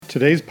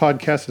Today's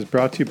podcast is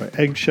brought to you by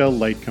Eggshell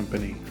Light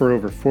Company. For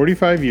over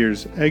 45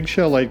 years,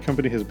 Eggshell Light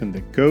Company has been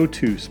the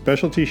go-to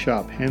specialty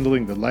shop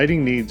handling the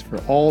lighting needs for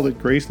all that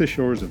grace the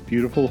shores of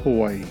beautiful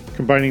Hawaii.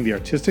 Combining the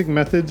artistic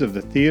methods of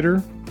the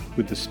theater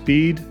with the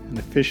speed and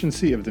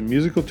efficiency of the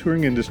musical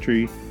touring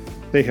industry,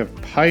 they have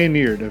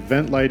pioneered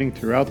event lighting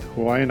throughout the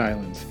Hawaiian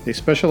Islands. They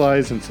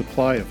specialize in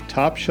supply of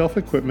top-shelf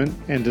equipment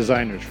and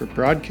designers for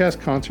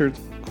broadcast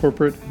concerts,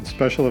 corporate, and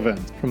special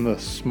events. From the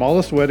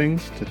smallest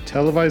weddings to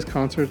televised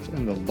concerts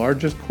and the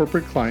largest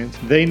corporate clients,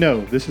 they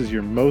know this is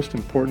your most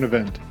important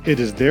event. It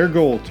is their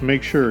goal to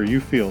make sure you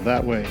feel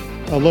that way.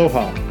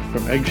 Aloha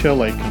from Eggshell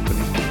Light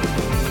Company.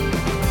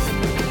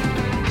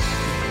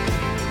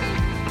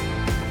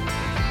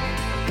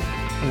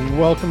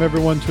 Welcome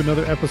everyone to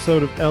another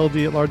episode of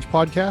LD at Large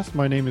podcast.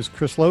 My name is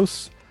Chris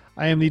Lose.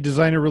 I am the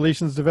Designer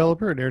Relations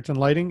Developer at Ayrton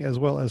Lighting, as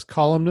well as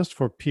columnist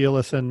for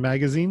PLSN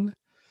Magazine.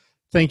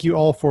 Thank you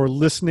all for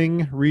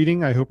listening,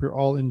 reading. I hope you're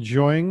all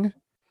enjoying.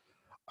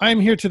 I'm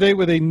here today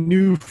with a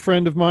new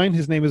friend of mine.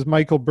 His name is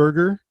Michael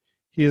Berger.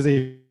 He is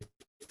a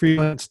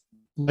freelance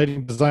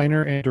lighting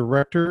designer and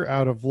director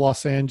out of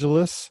Los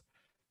Angeles.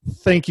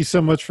 Thank you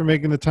so much for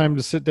making the time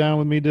to sit down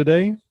with me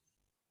today.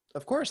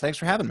 Of course. Thanks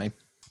for having me.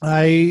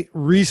 I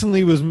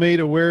recently was made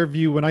aware of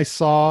you when I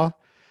saw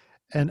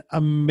an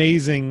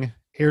amazing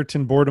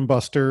Ayrton Boredom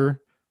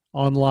Buster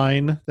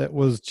online that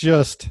was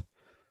just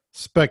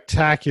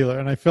spectacular,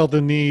 and I felt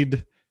the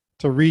need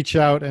to reach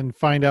out and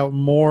find out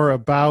more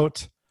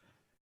about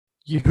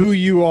who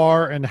you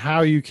are and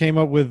how you came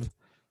up with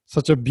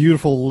such a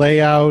beautiful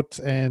layout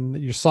and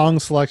your song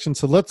selection.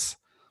 So let's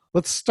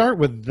start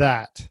with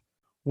that.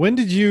 When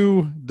did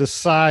you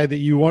decide that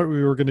we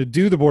were going to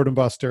do the Boredom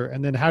Buster,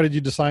 and then how did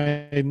you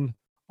decide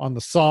on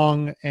the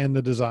song and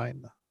the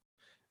design?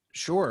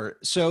 Sure.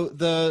 So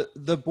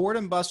the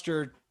Boredom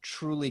Buster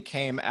truly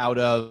came out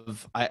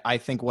of, I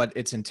think, what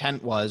its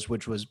intent was,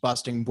 which was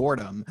busting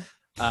boredom.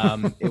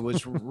 It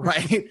was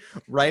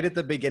right at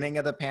the beginning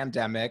of the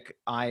pandemic.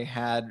 I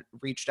had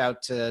reached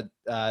out to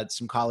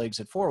some colleagues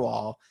at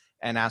 4Wall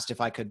and asked if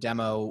I could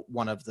demo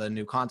one of the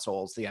new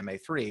consoles, the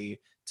MA3,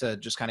 to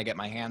just kind of get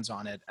my hands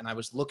on it. And I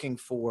was looking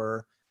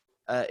for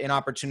an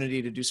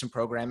opportunity to do some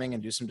programming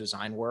and do some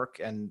design work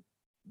and,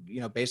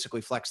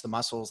 basically flex the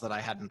muscles that I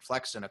hadn't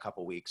flexed in a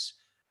couple weeks.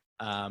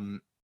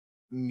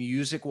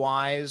 Music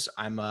wise,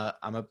 I'm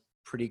a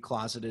pretty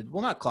closeted,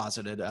 well, not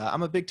closeted.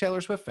 I'm a big Taylor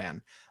Swift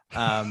fan.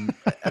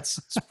 It's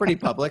pretty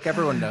public.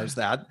 Everyone knows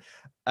that.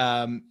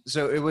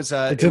 So it was,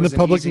 it's in the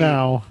public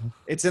now.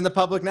 It's in the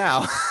public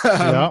now.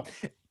 Yeah.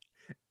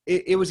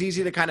 It was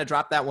easy to kind of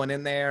drop that one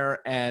in there.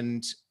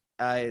 And,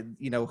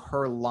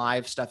 her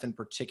live stuff in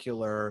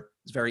particular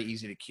is very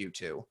easy to cue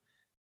to.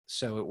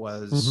 So it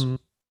was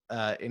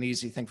an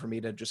easy thing for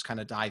me to just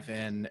kind of dive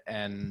in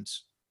and,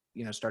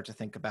 start to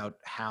think about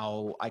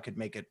how I could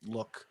make it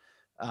look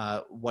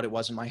what it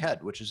was in my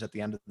head, which is at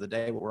the end of the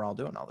day, what we're all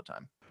doing all the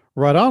time.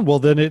 Right on. Well,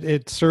 then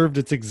it served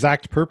its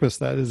exact purpose.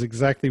 That is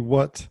exactly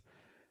what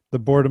the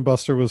Boredom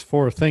Buster was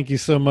for. Thank you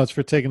so much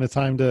for taking the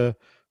time to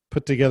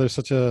put together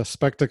such a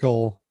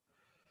spectacle.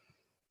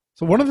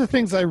 So one of the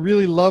things I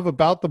really love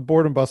about the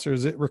Boredom Buster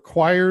is it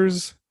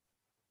requires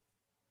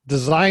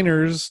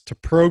designers to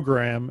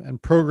program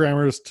and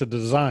programmers to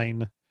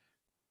design.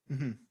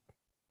 Mm-hmm.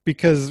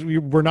 Because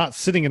we're not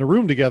sitting in a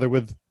room together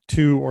with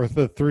two or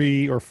the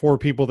three or four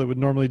people that would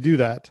normally do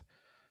that.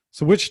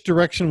 So which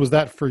direction was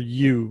that for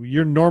you?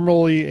 You're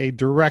normally a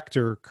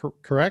director,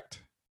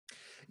 correct?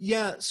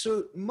 Yeah.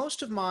 So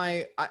most of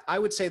I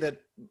would say that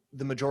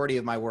the majority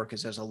of my work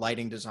is as a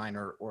lighting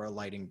designer or a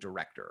lighting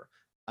director.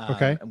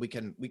 Okay. And we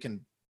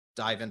can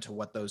dive into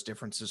what those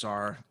differences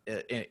are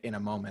in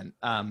a moment.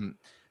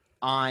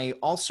 I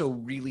also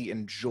really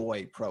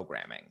enjoy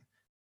programming.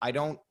 I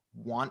don't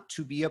want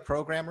to be a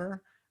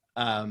programmer.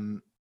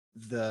 There's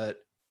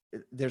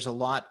a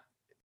lot.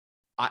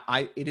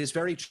 It is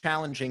very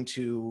challenging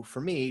for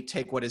me,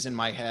 take what is in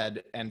my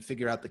head and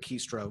figure out the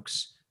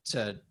keystrokes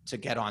to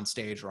get on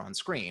stage or on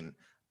screen.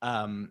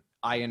 I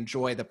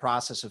enjoy the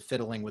process of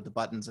fiddling with the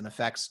buttons and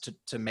effects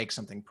to make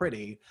something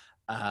pretty.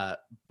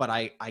 But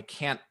I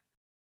can't.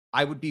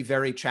 I would be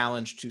very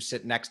challenged to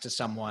sit next to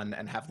someone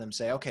and have them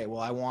say, okay,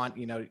 well, I want,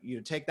 you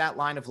to take that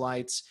line of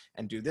lights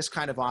and do this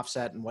kind of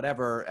offset and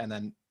whatever, and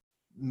then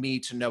me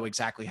to know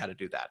exactly how to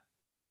do that.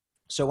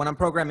 So when I'm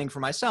programming for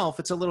myself,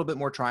 it's a little bit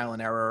more trial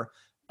and error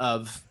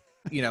of,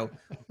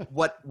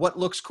 what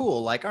looks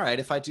cool. Like, all right,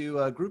 if I do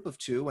a group of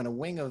two and a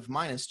wing of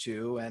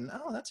 -2 and,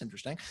 oh, that's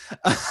interesting.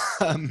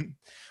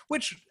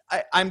 Which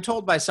I'm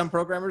told by some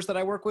programmers that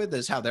I work with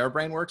is how their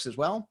brain works as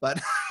well,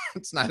 but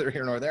it's neither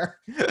here nor there.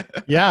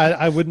 Yeah.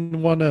 I wouldn't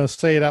want to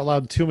say it out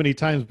loud too many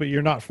times, but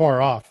you're not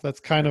far off. That's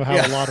kind of how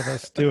a lot of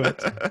us do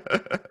it.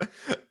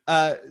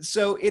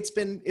 So it's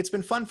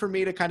been fun for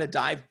me to kind of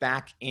dive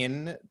back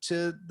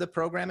into the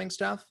programming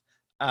stuff.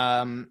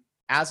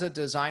 As a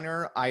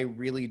designer, I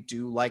really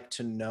do like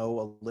to know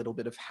a little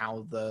bit of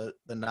how the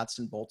nuts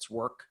and bolts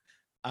work.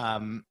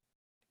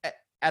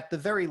 At the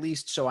very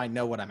least, so I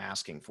know what I'm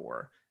asking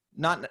for.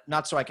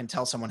 not so I can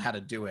tell someone how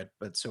to do it,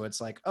 but so it's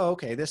like, oh,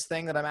 okay, this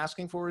thing that I'm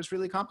asking for is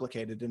really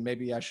complicated, and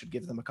maybe I should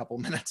give them a couple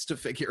minutes to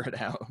figure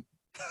it out.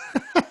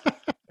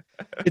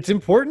 It's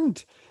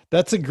important.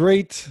 That's a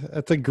great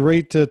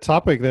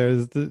topic there.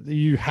 Is that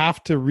you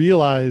have to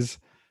realize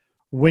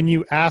when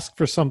you ask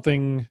for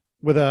something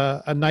with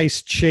a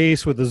nice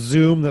chase, with a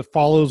zoom that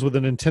follows with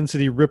an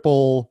intensity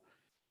ripple,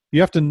 you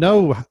have to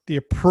know the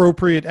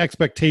appropriate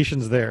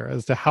expectations there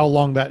as to how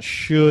long that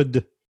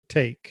should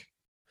take.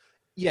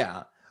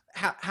 Yeah.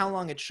 How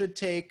long it should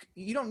take.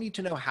 You don't need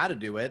to know how to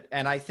do it.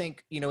 And I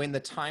think, in the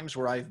times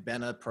where I've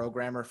been a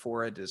programmer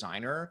for a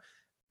designer,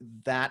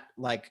 that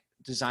like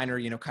designer,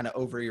 kind of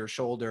over your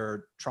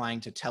shoulder,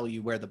 trying to tell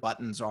you where the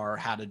buttons are,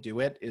 how to do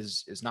it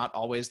is not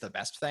always the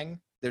best thing.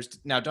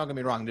 Now, don't get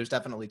me wrong, there's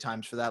definitely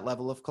times for that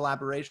level of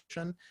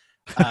collaboration.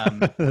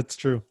 That's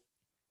true.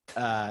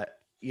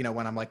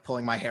 When I'm like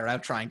pulling my hair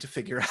out, trying to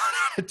figure out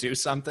how to do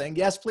something.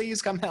 Yes,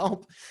 please come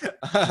help.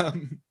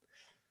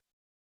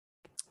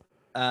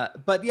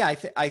 But yeah,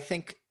 I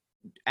think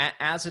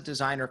as a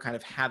designer, kind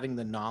of having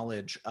the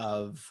knowledge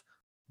of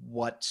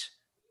what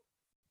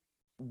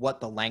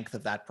the length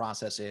of that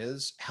process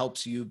is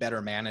helps you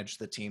better manage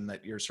the team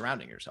that you're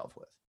surrounding yourself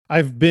with.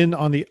 I've been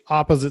on the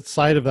opposite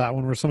side of that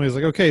one where somebody's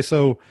like, okay,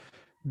 so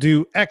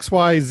do X,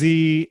 Y,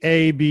 Z,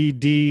 A, B,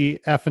 D,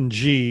 F, and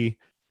G,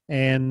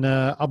 and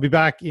I'll be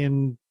back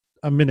in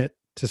a minute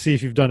to see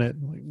if you've done it.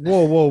 Like,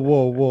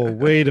 whoa,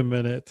 wait a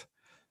minute.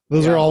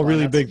 Those are all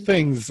really big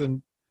things.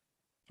 And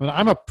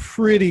I'm a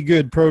pretty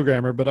good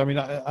programmer, but I mean,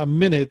 a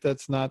minute,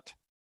 that's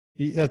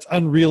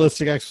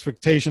unrealistic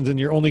expectations, and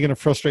you're only going to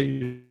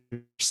frustrate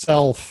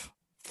yourself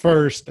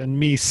first and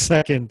me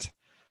second.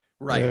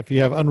 Right. If you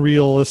have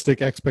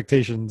unrealistic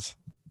expectations.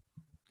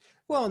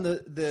 Well, and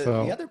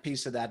the other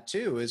piece of that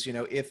too is,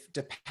 if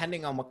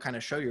depending on what kind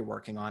of show you're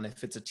working on,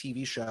 if it's a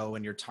TV show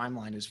and your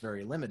timeline is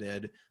very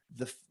limited,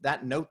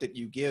 that note that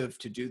you give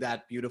to do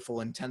that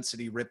beautiful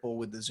intensity ripple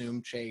with the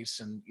zoom chase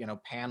and,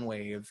 pan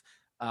wave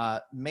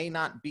may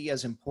not be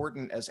as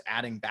important as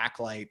adding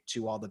backlight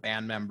to all the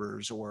band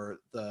members or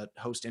the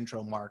host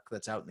intro mark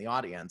that's out in the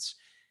audience.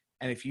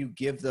 And if you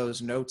give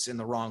those notes in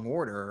the wrong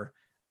order,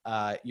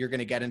 you're going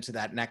to get into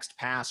that next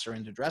pass or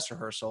into dress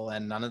rehearsal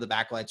and none of the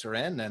backlights are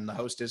in and the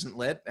host isn't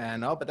lit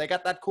and, but they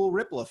got that cool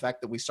ripple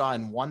effect that we saw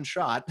in one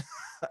shot.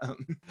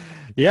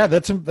 Yeah,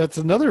 that's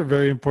another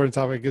very important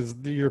topic, is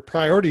your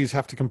priorities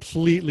have to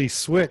completely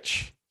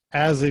switch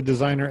as a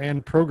designer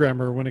and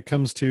programmer when it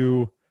comes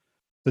to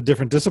the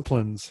different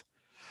disciplines.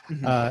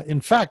 Mm-hmm.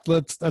 In fact,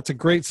 that's a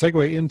great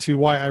segue into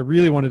why I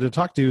really wanted to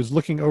talk to you, is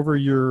looking over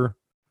your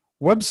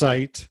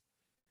website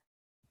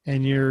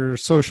and your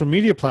social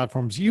media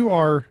platforms. You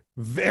are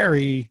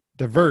very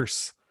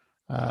diverse.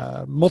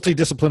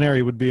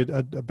 Multidisciplinary would be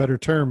a better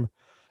term.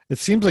 It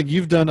seems like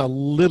you've done a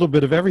little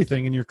bit of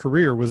everything in your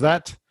career. Was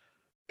that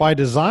by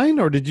design,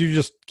 or did you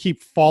just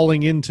keep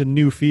falling into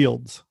new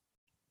fields?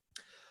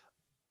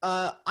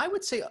 I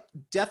would say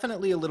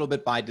definitely a little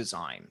bit by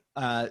design.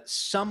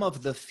 Some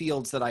of the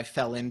fields that I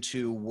fell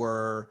into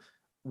were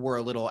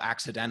a little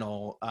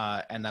accidental,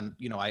 and then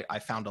I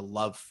found a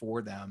love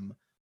for them.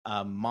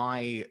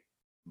 My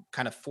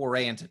kind of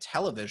foray into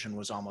television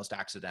was almost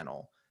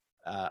accidental.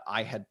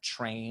 I had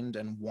trained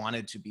and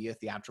wanted to be a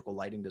theatrical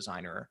lighting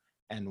designer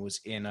and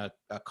was in a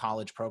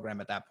college program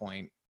at that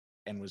point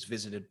and was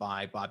visited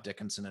by Bob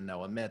Dickinson and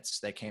Noah Mitz.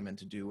 They came in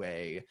to do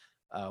a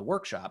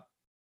workshop.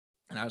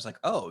 And I was like,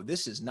 oh,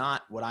 this is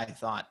not what I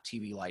thought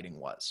TV lighting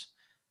was.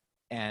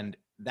 And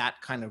that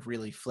kind of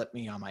really flipped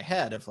me on my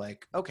head of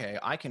like, okay,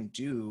 I can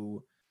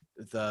do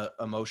the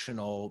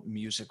emotional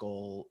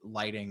musical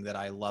lighting that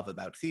I love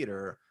about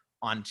theater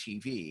on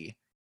TV,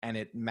 and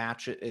it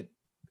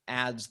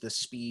adds the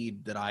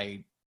speed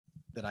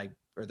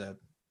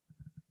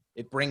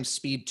it brings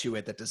speed to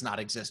it that does not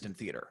exist in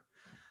theater,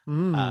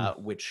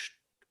 which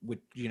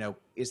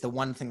is the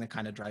one thing that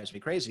kind of drives me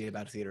crazy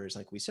about theater, is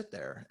like we sit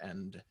there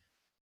and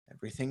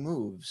everything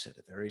moves at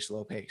a very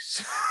slow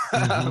pace.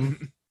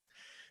 Mm-hmm.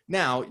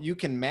 Now you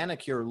can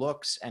manicure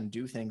looks and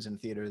do things in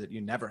theater that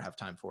you never have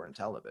time for in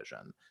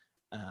television.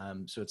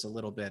 So it's a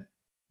little bit,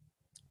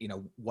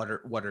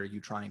 what are you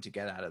trying to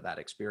get out of that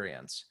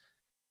experience?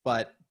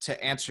 But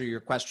to answer your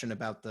question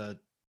about the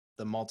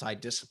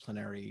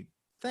multidisciplinary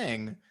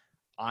thing,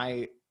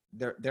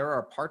 there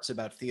are parts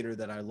about theater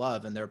that I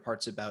love, and there are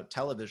parts about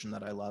television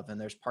that I love,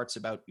 and there's parts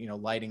about,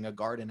 lighting a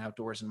garden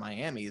outdoors in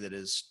Miami that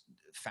is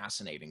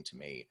fascinating to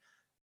me.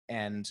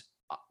 And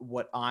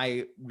what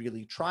I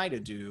really try to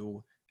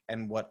do,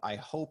 and what I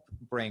hope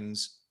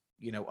brings,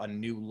 a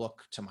new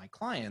look to my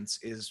clients,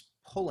 is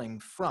pulling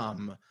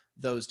from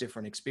those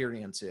different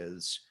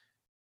experiences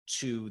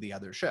to the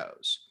other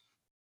shows.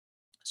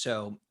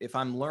 So if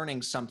I'm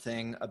learning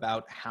something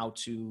about how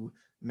to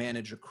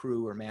manage a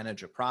crew or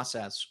manage a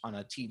process on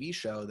a TV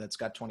show that's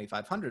got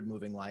 2,500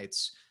 moving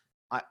lights,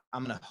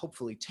 I'm going to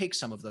hopefully take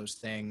some of those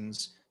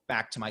things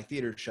back to my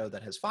theater show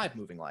that has 5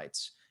 moving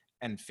lights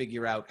and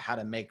figure out how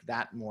to make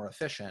that more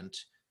efficient,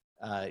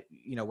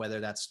 whether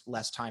that's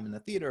less time in the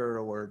theater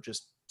or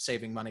just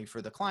saving money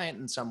for the client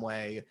in some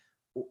way,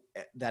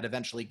 that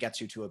eventually gets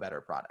you to a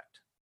better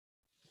product.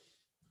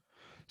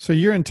 So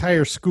your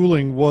entire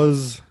schooling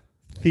was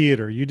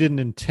theater. You didn't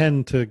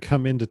intend to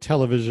come into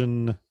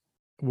television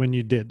when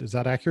you did. Is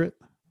that accurate?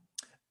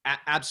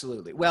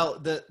 Absolutely. Well,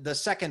 the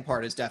second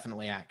part is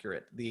definitely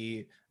accurate.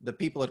 The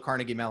people at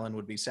Carnegie Mellon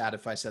would be sad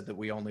if I said that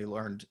we only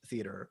learned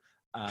theater.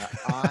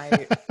 And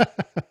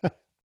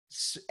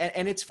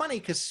it's funny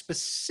because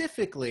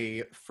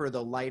specifically for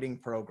the lighting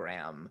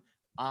program,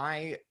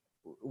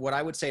 what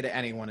I would say to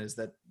anyone is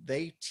that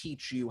they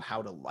teach you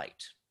how to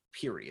light,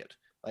 period.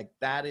 Like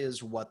that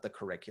is what the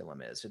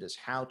curriculum is. It is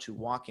how to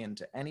walk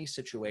into any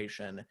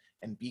situation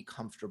and be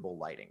comfortable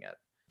lighting it.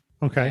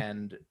 Okay.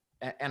 And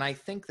I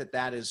think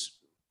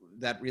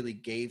that really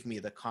gave me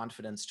the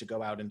confidence to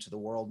go out into the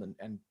world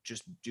and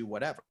just do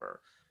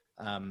whatever.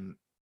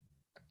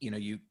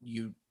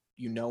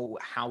 You know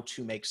how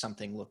to make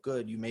something look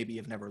good. You maybe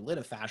have never lit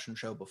a fashion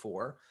show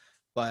before,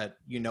 but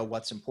you know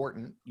what's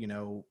important. You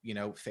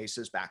know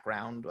faces,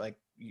 background. Like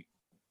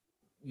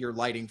you're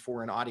lighting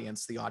for an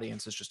audience. The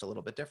audience is just a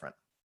little bit different.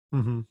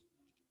 Mm-hmm.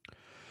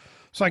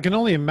 So I can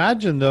only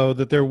imagine, though,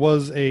 that there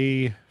was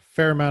a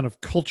fair amount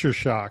of culture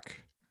shock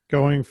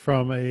going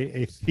from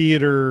a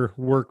theater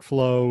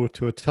workflow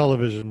to a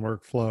television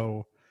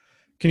workflow.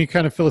 Can you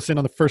kind of fill us in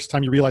on the first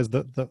time you realized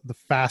the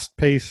fast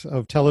pace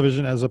of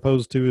television as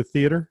opposed to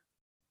theater?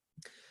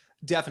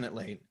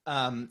 Definitely.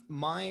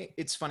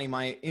 It's funny.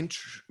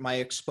 My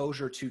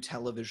exposure to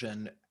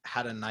television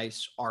had a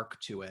nice arc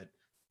to it,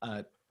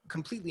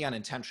 completely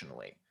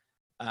unintentionally.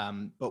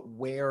 But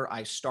where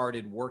I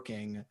started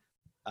working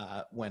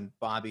when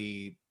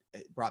Bobby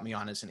brought me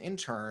on as an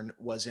intern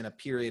was in a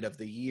period of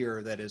the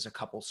year that is a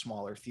couple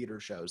smaller theater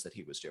shows that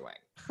he was doing.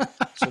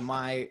 So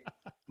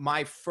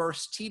my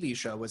first TV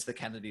show was the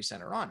Kennedy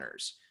Center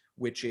Honors,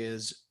 which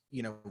is,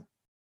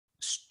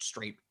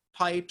 straight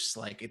pipes.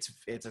 Like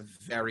it's a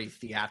very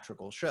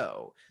theatrical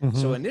show. Mm-hmm.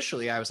 So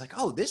initially I was like,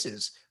 oh, this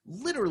is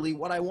literally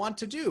what I want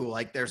to do.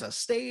 Like there's a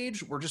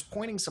stage, we're just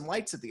pointing some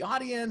lights at the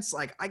audience.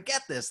 Like I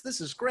get this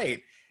is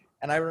great.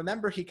 And I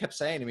remember he kept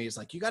saying to me, he's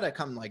like, you got to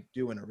come like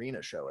do an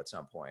arena show at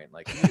some point.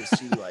 Like you need to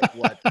see like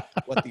what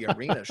the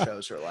arena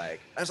shows are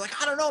like. I was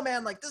like, I don't know,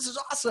 man, like this is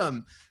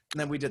awesome. And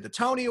then we did the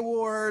Tony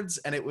Awards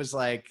and it was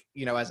like,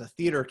 as a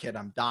theater kid,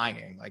 I'm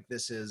dying. Like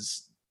this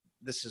is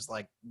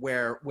like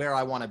where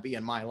I want to be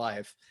in my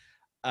life.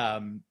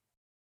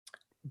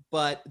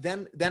 But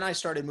then I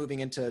started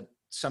moving into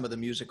some of the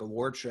music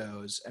award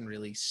shows and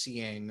really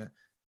seeing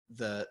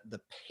the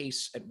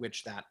pace at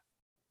which that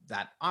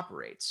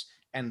operates.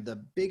 And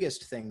the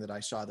biggest thing that I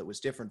saw that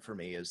was different for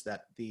me is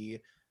that the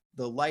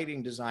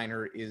lighting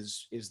designer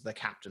is the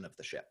captain of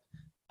the ship.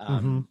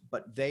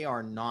 But they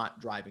are not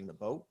driving the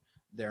boat.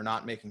 They're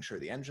not making sure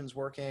the engine's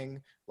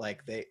working.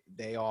 Like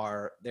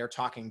they're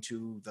talking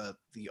to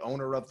the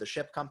owner of the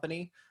ship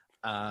company,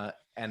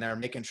 and they're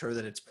making sure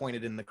that it's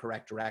pointed in the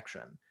correct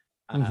direction,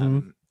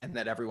 and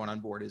that everyone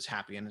on board is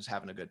happy and is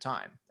having a good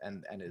time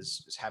and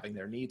is having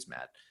their needs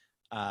met.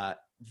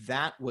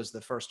 That was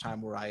the first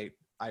time where I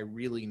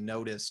really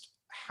noticed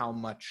how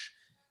much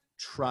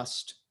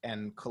trust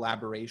and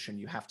collaboration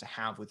you have to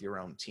have with your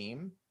own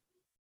team.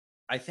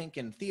 I think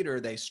in theater,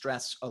 they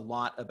stress a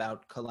lot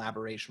about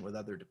collaboration with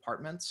other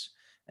departments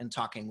and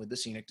talking with the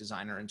scenic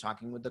designer and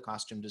talking with the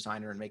costume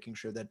designer and making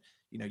sure that,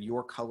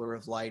 your color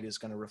of light is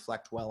going to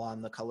reflect well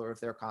on the color of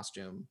their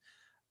costume.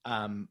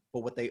 But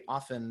what I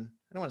don't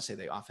want to say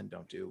they often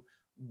don't do,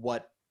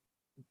 what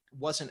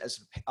wasn't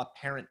as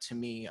apparent to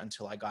me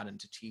until I got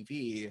into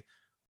TV,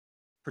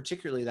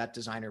 particularly that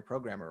designer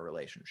programmer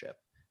relationship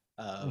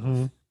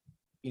of,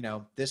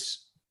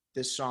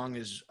 this song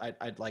is,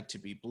 I'd like to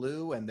be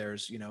blue and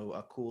there's,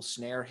 a cool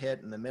snare hit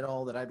in the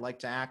middle that I'd like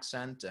to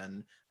accent.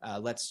 And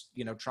let's,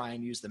 try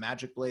and use the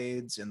magic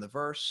blades in the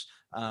verse.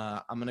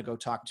 I'm going to go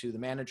talk to the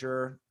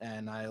manager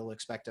and I'll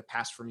expect a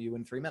pass from you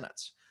in 3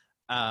 minutes.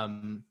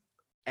 And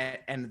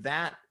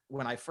that,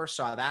 when I first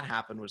saw that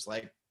happen, was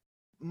like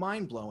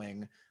mind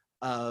blowing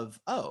of,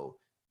 oh,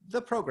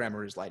 the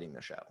programmer is lighting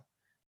the show.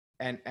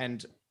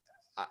 And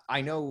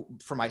I know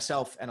for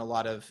myself and a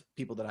lot of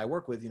people that I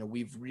work with,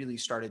 we've really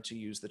started to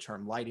use the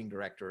term lighting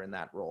director in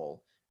that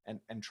role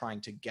and trying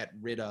to get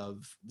rid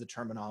of the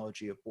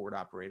terminology of board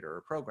operator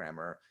or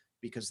programmer,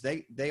 because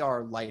they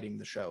are lighting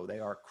the show. They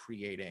are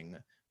creating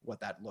what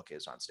that look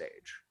is on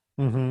stage.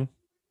 Mm-hmm.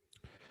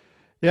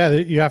 Yeah,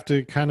 you have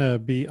to kind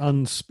of be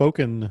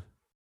unspoken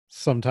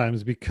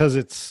sometimes because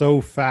it's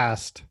so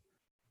fast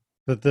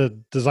that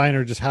the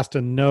designer just has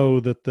to know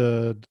that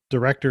the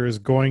director is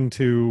going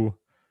to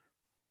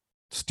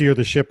steer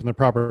the ship in the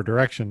proper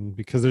direction,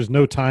 because there's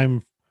no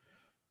time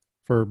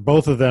for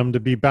both of them to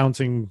be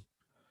bouncing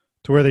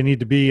to where they need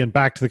to be and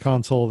back to the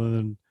console and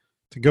then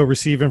to go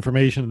receive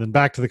information and then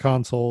back to the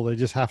console. They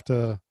just have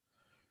to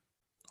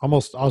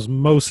almost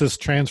osmosis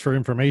transfer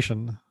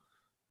information.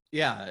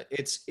 Yeah,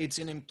 it's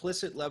an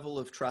implicit level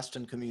of trust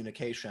and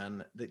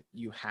communication that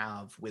you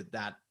have with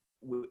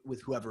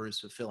whoever is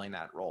fulfilling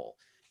that role.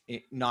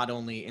 Not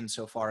only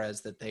insofar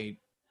as that they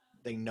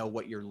know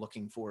what you're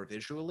looking for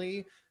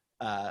visually,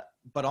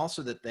 but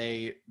also that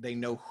they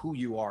know who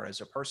you are as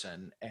a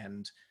person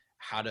and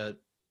how to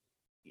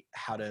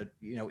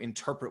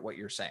interpret what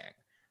you're saying.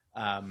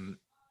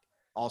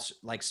 Also,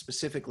 like,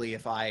 specifically,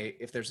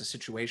 if there's a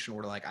situation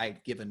where, like, I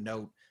give a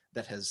note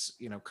that has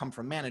come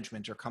from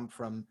management or come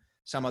from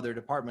some other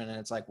department, and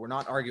it's like, we're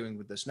not arguing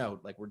with this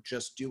note, like, we're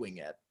just doing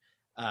it.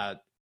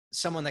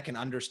 Someone that can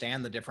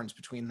understand the difference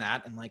between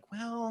that and, like,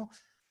 well,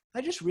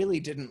 I just really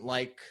didn't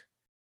like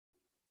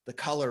the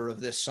color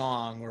of this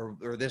song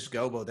or this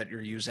gobo that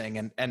you're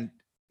using, and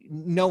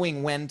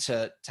knowing when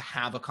to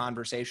have a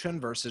conversation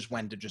versus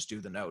when to just do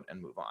the note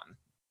and move on.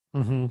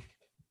 Mm-hmm.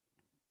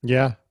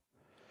 Yeah.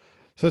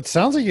 So it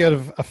sounds like you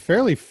had a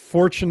fairly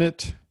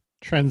fortunate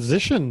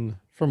transition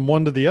from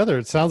one to the other.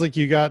 It sounds like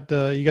you got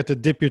to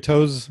dip your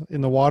toes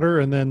in the water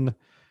and then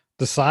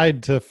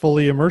decide to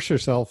fully immerse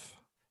yourself.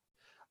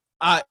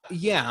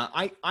 Yeah,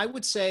 I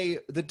would say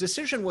the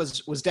decision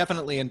was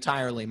definitely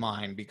entirely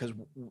mine, because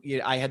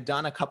I had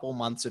done a couple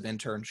months of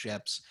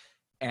internships,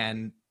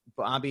 and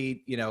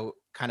Bobby,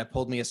 kind of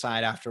pulled me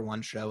aside after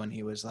one show, and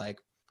he was like,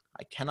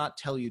 I cannot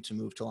tell you to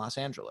move to Los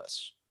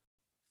Angeles,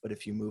 but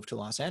if you move to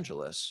Los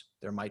Angeles,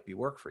 there might be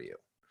work for you.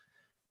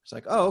 It's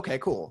like, oh, okay,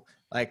 cool.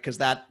 Like, cause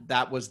that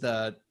was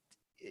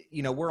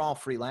we're all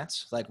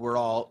freelance. Like, we're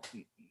all,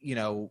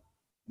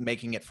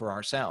 making it for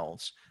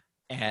ourselves.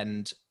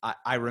 And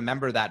I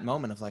remember that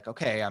moment of like,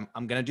 okay, I'm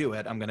going to do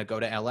it. I'm going to go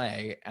to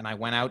LA. And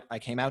I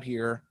came out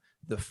here.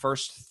 The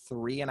first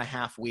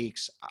 3.5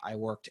 weeks, I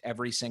worked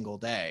every single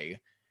day.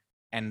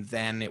 And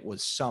then it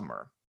was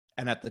summer.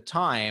 And at the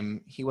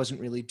time, he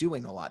wasn't really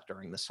doing a lot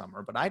during the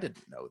summer, but I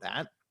didn't know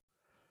that.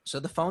 So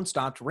the phone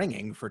stopped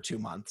ringing for 2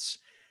 months.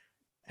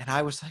 And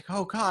I was like,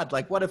 oh God,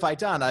 like, what have I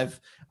done?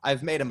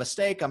 I've made a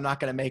mistake. I'm not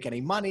going to make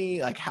any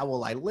money. Like, how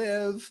will I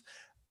live?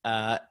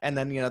 And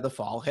then, the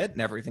fall hit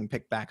and everything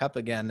picked back up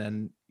again.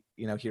 And,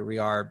 here we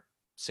are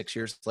 6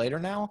 years later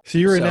now. So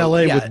you're in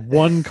LA with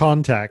one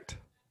contact.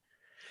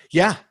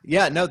 Yeah.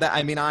 Yeah. No,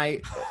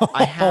 I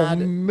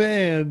had, oh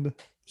man,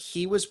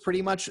 he was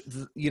pretty much,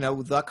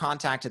 the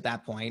contact at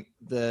that point.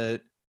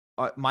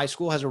 My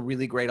school has a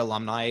really great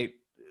alumni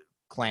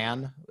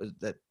clan,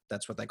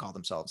 that's what they call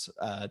themselves.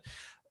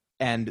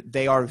 And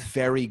they are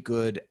very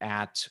good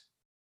at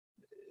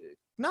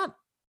not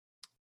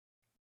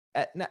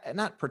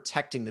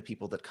protecting the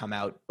people that come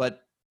out,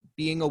 but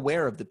being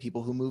aware of the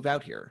people who move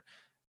out here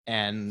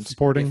and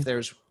supporting.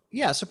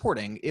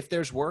 Supporting. If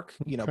there's work,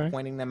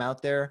 pointing them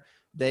out there.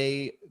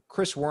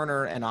 Chris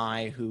Werner and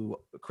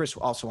Chris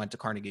also went to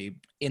Carnegie.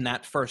 In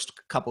that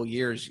first couple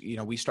years,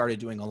 we started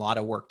doing a lot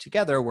of work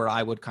together where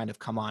I would kind of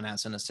come on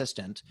as an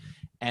assistant.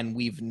 And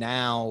we've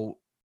now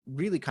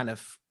really kind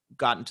of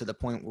gotten to the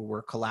point where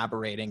we're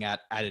collaborating at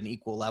an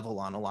equal level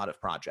on a lot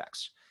of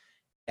projects.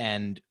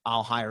 And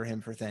I'll hire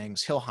him for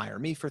things, he'll hire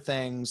me for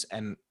things.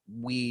 And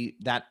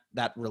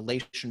that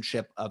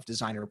relationship of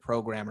designer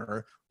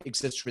programmer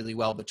exists really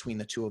well between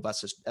the two of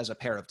us as a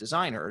pair of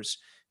designers,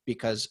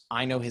 because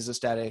I know his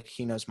aesthetic,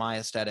 he knows my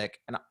aesthetic,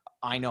 and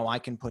I know I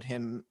can put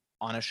him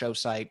on a show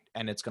site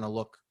and it's going to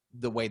look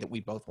the way that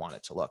we both want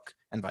it to look,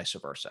 and vice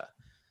versa.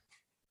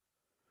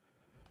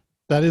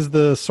 That is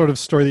the sort of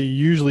story that you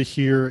usually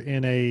hear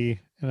in a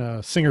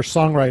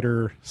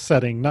singer-songwriter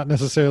setting, not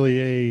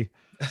necessarily a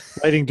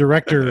lighting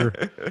director.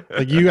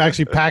 Like, you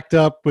actually packed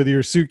up with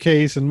your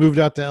suitcase and moved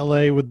out to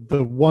LA with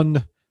the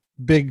one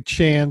big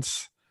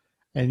chance,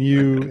 and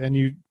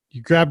you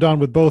grabbed on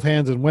with both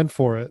hands and went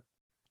for it.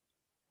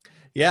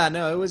 Yeah,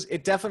 no,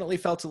 it definitely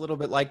felt a little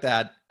bit like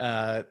that,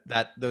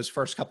 those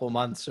first couple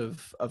months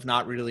of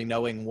not really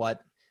knowing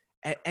what,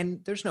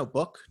 and there's no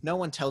book. No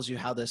one tells you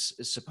how this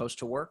is supposed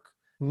to work.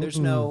 There's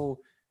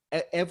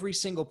every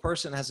single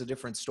person has a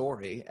different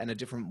story and a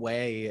different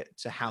way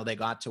to how they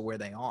got to where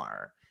they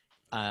are.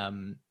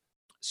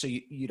 So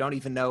you don't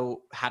even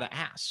know how to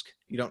ask.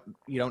 You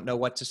don't know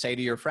what to say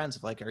to your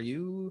friends. Like, are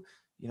you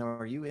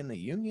in the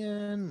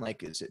union?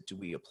 Like, do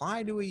we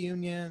apply to a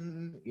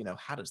union?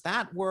 How does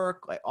that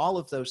work? Like, all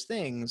of those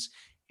things,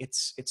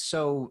 it's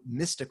so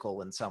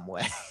mystical in some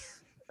way.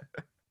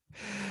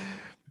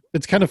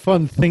 It's kind of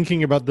fun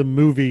thinking about the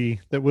movie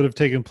that would have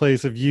taken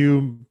place of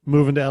you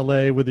moving to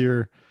LA with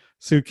your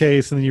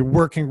suitcase, and then you're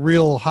working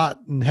real hot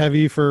and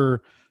heavy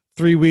for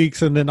 3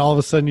 weeks, and then all of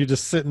a sudden you're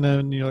just sitting there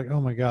and you're like,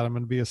 oh my God, I'm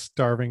going to be a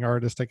starving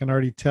artist. I can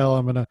already tell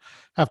I'm going to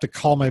have to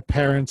call my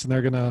parents, and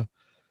they're going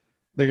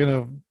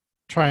to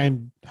try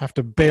and have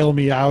to bail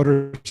me out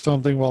or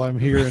something while I'm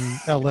here in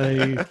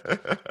LA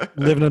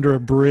living under a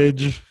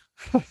bridge.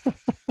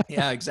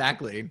 Yeah,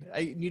 exactly.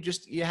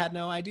 You had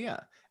no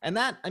idea. And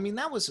that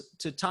was,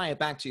 to tie it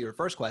back to your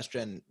first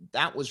question,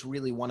 that was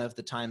really one of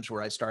the times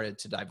where I started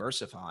to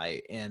diversify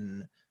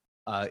in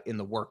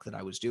the work that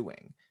I was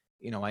doing.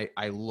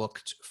 I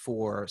looked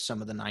for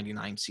some of the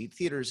 99-seat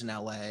theaters in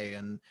LA,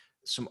 and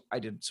I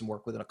did some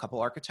work with a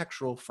couple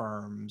architectural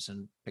firms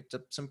and picked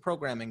up some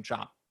programming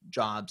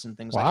jobs and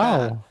things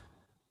like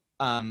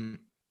that.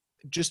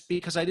 Just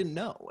because I didn't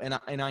know. And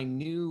I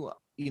knew,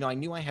 I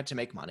knew I had to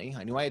make money.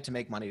 I knew I had to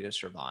make money to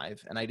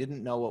survive. And I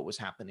didn't know what was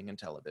happening in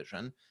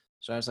television.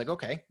 So I was like,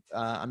 okay,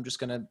 I'm just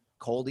going to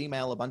cold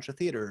email a bunch of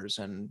theaters.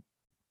 And,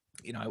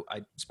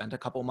 I spent a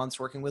couple months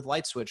working with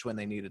Light Switch when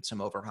they needed some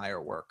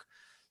overhire work.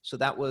 So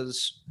that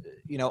was,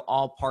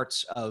 all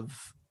parts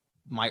of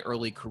my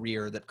early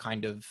career that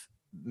kind of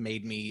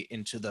made me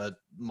into the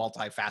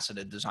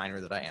multifaceted designer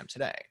that I am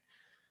today.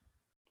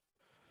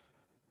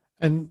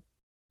 And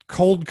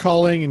cold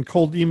calling and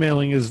cold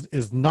emailing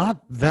is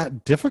not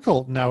that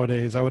difficult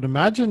nowadays. I would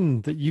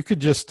imagine that you could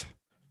just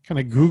kind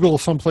of Google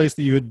someplace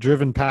that you had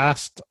driven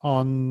past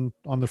on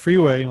the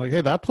freeway and like,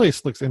 hey, that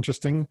place looks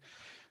interesting.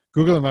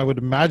 Google them. I would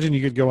imagine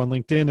you could go on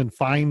LinkedIn and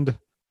find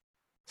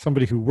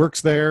somebody who works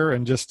there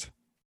and just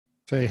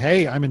say,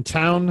 hey, I'm in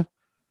town.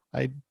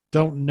 I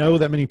don't know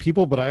that many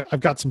people, but I've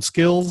got some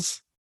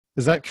skills.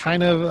 Is that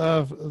kind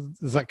of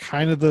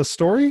the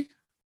story?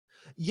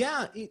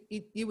 Yeah,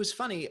 it was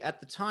funny at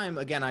the time.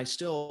 Again, I was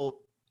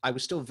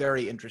still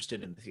very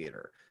interested in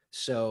theater.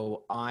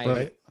 So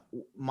Right.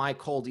 my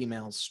cold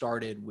emails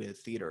started with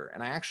theater,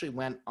 and I actually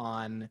went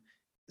on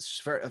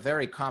a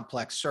very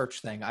complex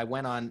search thing. I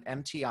went on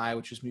MTI,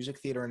 which is Music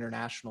Theater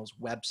International's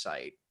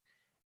website,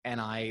 and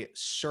I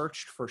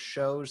searched for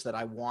shows that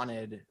I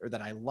wanted or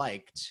that I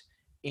liked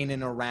in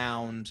and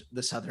around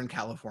the Southern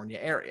California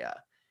area.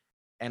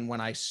 And when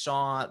I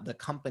saw the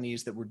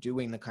companies that were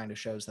doing the kind of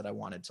shows that I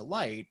wanted to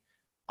light,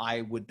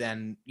 I would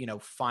then,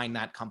 find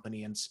that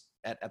company. And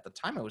at the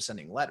time I was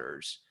sending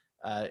letters.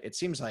 It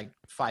seems like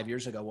 5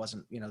 years ago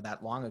wasn't,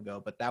 that long ago,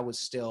 but that was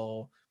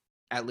still,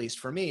 at least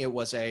for me, it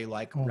was a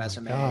like Oh my God,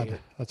 resume,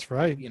 that's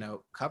right.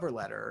 cover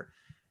letter.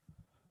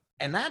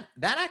 And that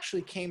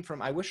actually came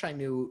from, I wish I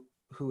knew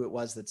who it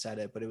was that said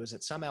it, but it was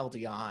at some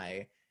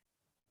LDI,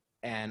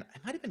 and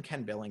it might've been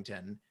Ken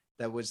Billington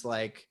that was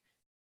like,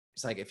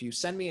 it's like, if you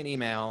send me an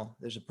email,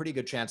 there's a pretty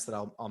good chance that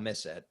I'll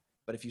miss it.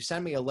 But if you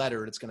send me a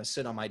letter, it's going to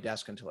sit on my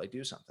desk until I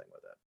do something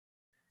with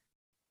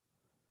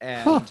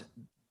it. Huh.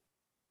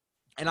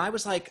 And I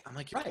was like, I'm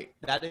like, right.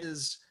 That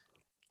is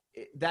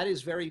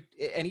very,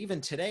 and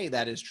even today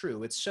that is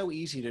true. It's so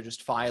easy to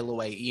just file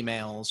away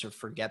emails or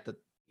forget that,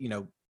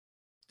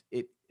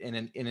 it in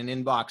an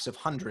inbox of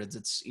hundreds,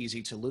 it's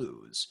easy to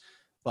lose.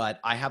 But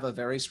I have a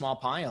very small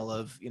pile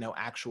of,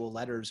 actual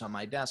letters on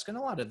my desk. And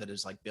a lot of it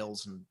is like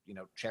bills and,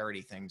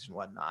 charity things and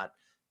whatnot.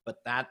 But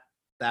that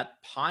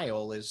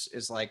pile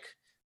is like,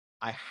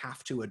 I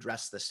have to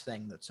address this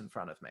thing that's in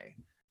front of me.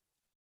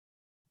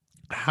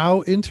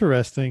 How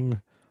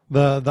interesting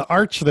the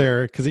arch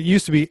there, because it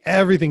used to be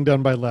everything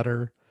done by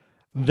letter,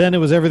 then it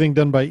was everything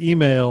done by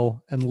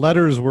email, and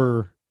letters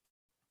were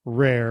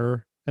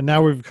rare, and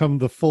now we've become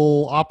the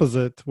full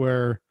opposite,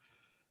 where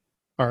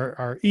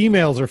our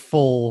emails are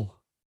full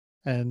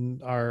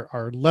and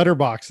our letter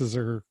boxes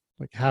are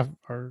like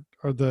are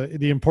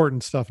the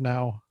important stuff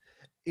now.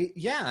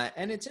 Yeah,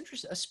 and it's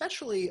interesting,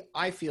 especially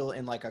I feel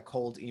in like a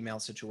cold email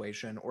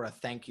situation or a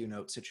thank you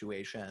note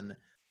situation.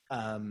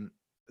 Um,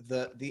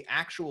 the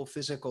actual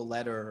physical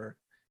letter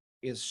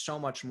is so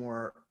much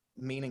more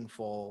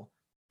meaningful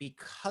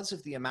because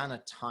of the amount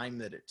of time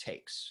that it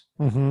takes.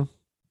 Mm-hmm.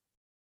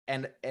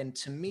 And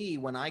to me,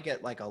 when I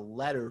get like a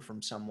letter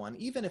from someone,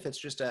 even if it's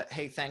just a,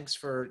 hey, thanks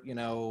for,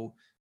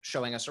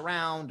 showing us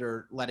around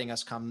or letting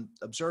us come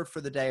observe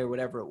for the day or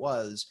whatever it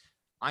was,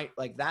 I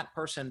like that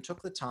person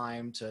took the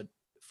time to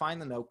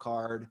find the note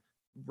card,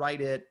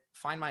 write it,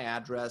 find my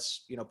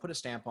address, put a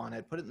stamp on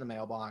it, put it in the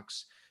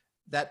mailbox.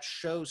 That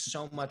shows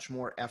so much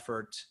more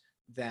effort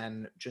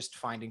than just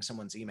finding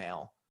someone's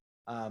email.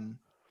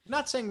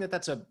 Not saying that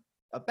that's a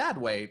bad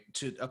way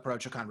to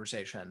approach a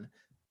conversation,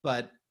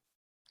 but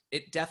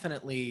it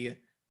definitely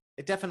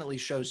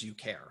shows you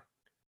care.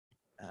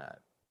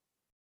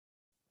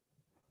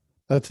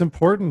 That's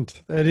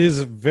important. It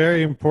is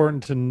very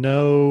important to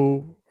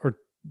know, or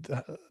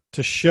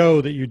to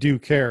show that you do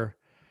care.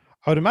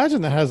 I would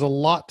imagine that has a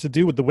lot to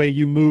do with the way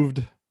you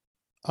moved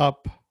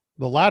up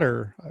the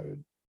ladder.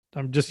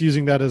 I'm just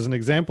using that as an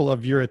example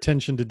of your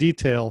attention to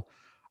detail.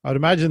 I would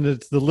imagine that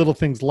it's the little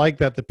things like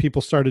that that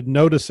people started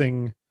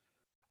noticing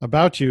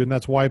about you, and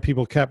that's why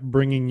people kept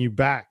bringing you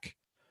back.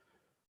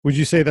 Would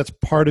you say that's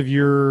part of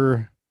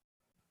your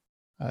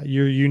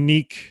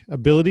unique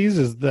abilities,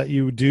 is that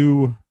you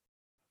do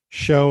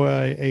show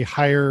a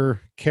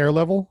higher care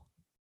level?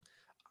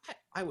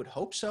 I would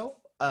hope so.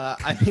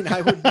 I mean,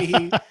 I would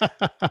be.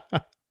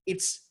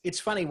 It's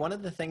funny. One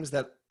of the things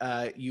that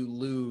you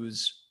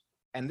lose,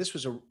 and this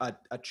was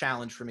a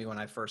challenge for me when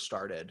I first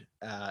started,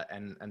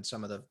 and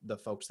some of the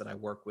folks that I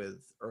work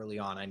with early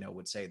on, I know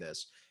would say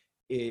this,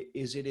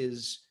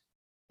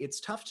 it's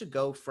tough to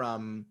go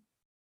from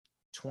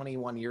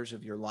 21 years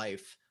of your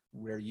life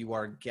where you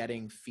are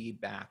getting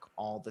feedback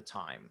all the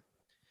time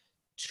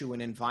to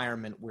an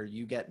environment where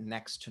you get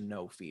next to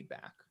no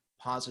feedback,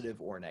 positive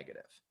or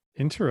negative.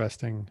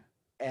 Interesting.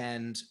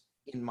 And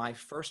in my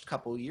first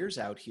couple years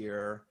out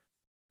here,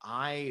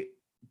 I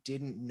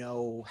didn't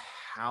know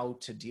how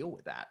to deal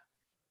with that.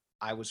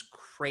 I was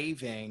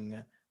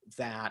craving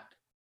that.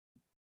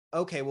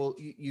 Okay, well,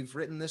 you've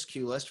written this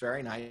cue list,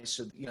 very nice.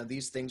 So,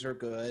 these things are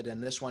good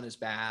and this one is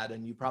bad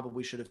and you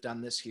probably should have done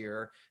this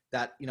here.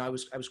 That, I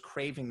was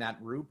craving that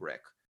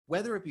rubric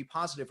whether it be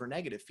positive or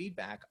negative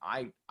feedback,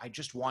 I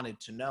just wanted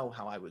to know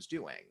how I was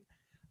doing.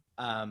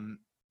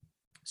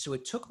 So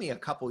it took me a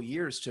couple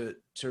years to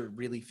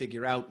really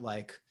figure out,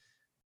 like,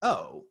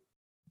 oh,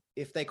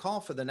 if they call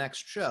for the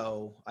next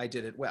show, I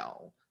did it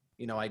well.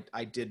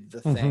 I did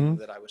the thing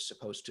that I was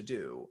supposed to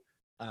do.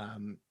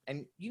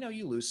 And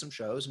you lose some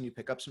shows and you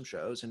pick up some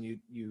shows, and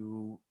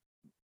you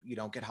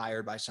don't get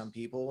hired by some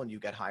people and you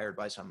get hired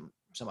by some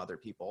other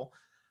people.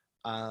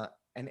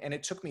 And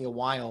it took me a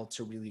while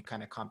to really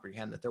kind of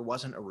comprehend that there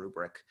wasn't a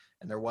rubric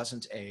and there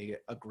wasn't a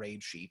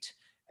grade sheet,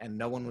 and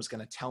no one was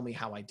going to tell me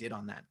how I did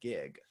on that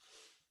gig.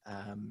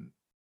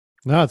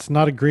 No, it's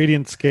not a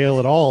gradient scale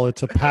at all.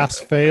 It's a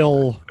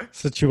pass-fail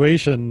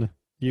situation.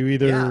 You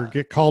either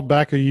get called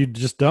back or you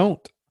just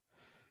don't.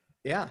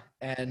 Yeah.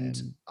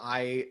 And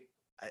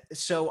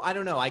so I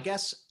don't know, I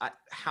guess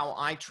how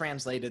I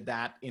translated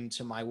that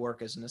into my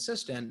work as an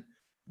assistant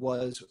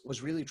was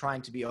really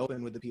trying to be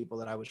open with the people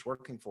that I was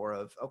working for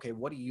of, okay,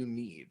 what do you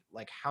need?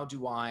 Like, how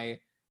do I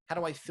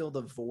fill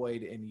the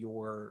void in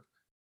your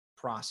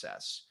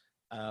process?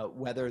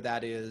 Whether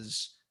that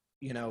is,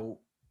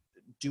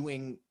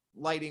 doing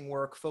lighting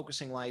work,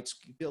 focusing lights,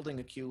 building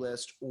a cue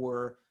list,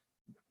 or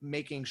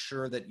making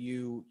sure that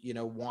you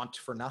want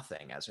for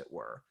nothing, as it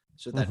were.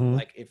 So that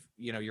like, if,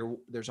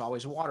 there's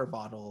always a water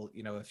bottle,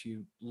 if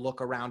you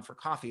look around for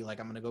coffee, like,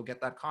 I'm going to go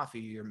get that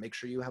coffee, or make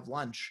sure you have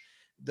lunch.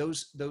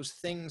 Those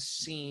things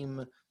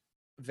seem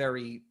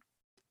very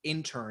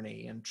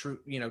interny, and true,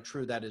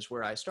 true, that is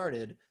where I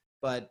started.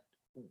 But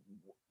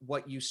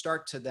what you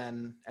start to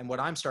then, and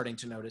what I'm starting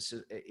to notice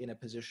in a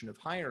position of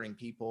hiring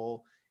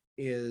people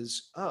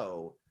is,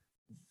 oh,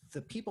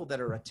 the people that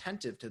are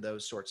attentive to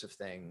those sorts of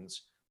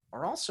things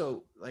are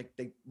also, like,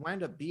 they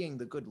wind up being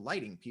the good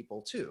lighting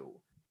people too,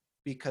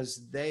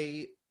 because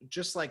they,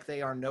 just like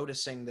they are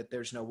noticing that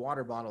there's no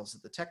water bottles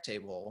at the tech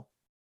table,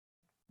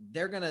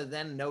 they're going to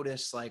then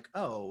notice, like,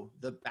 oh,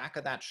 the back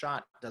of that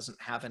shot doesn't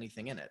have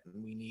anything in it,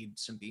 and we need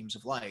some beams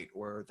of light,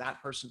 or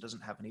that person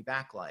doesn't have any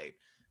backlight,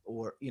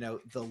 or,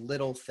 the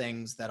little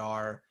things that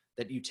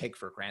you take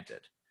for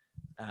granted.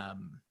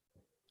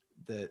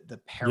 The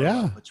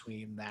parallel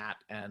between that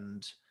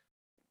and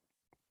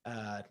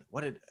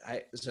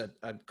is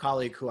a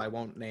colleague who I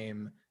won't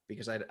name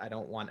because I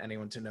don't want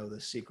anyone to know the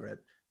secret,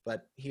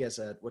 but he has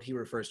what he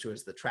refers to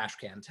as the trash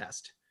can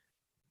test.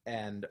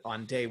 And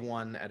on day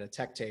one at a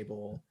tech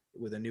table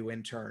with a new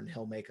intern,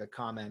 he'll make a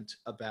comment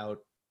about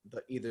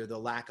either the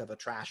lack of a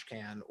trash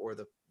can or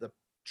the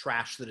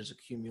trash that is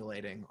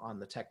accumulating on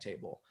the tech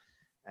table.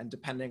 And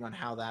depending on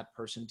how that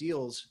person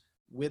deals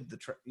with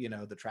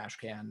the trash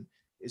can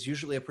is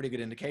usually a pretty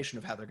good indication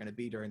of how they're going to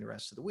be during the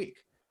rest of the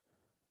week.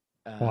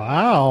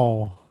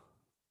 Wow.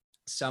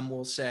 Some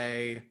will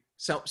say,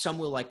 some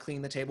will, like,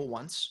 clean the table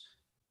once,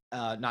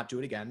 not do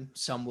it again.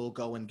 Some will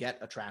go and get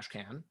a trash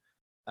can.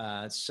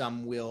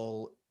 Some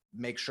will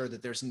make sure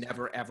that there's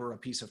never, ever a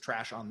piece of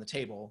trash on the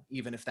table,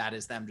 even if that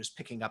is them just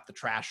picking up the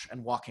trash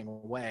and walking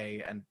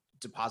away and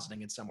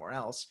depositing it somewhere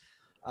else.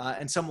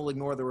 And some will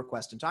ignore the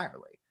request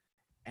entirely.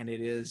 And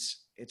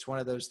it's one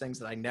of those things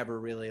that I never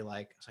really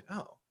it's like,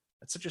 oh,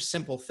 that's such a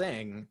simple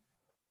thing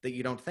that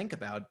you don't think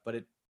about, but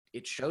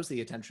it shows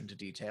the attention to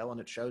detail, and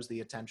it shows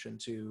the attention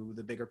to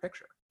the bigger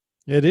picture.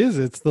 It is.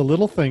 It's the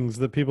little things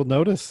that people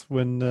notice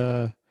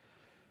when,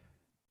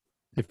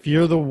 if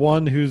you're the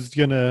one who's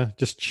going to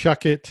just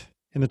chuck it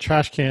in the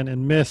trash can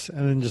and miss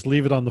and then just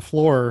leave it on the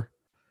floor,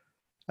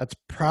 that's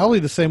probably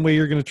the same way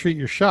you're going to treat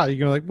your shot. You're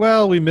going to, like,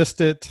 well, we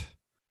missed it.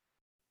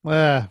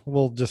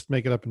 We'll just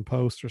make it up in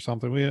post or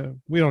something.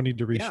 We don't need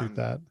to reshoot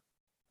that.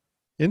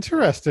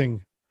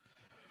 Interesting.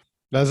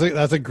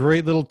 That's a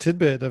great little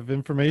tidbit of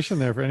information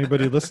there for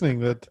anybody listening,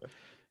 that,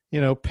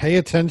 pay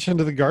attention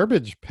to the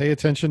garbage, pay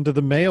attention to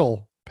the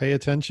mail, pay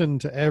attention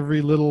to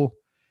every little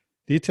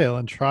detail,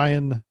 and try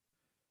and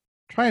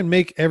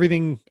make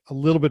everything a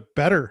little bit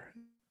better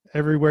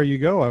everywhere you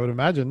go, I would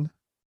imagine.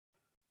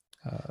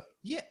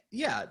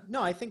 Yeah.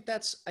 No, I think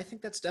that's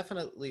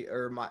definitely,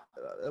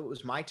 it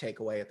was my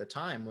takeaway at the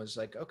time, was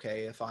like,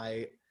 okay,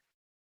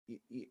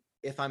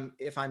 if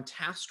I'm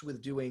tasked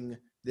with doing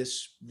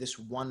this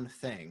one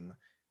thing,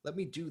 let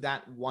me do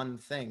that one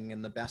thing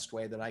in the best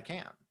way that I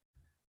can.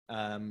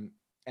 And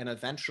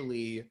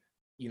eventually,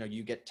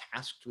 you get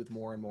tasked with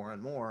more and more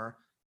and more,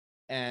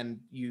 and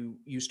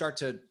you start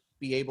to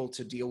be able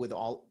to deal with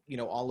all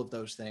of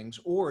those things,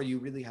 or you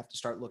really have to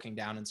start looking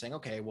down and saying,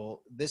 okay,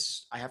 well,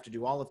 I have to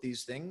do all of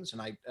these things,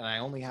 and I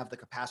only have the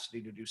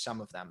capacity to do some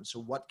of them.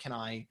 So what can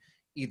I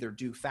either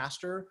do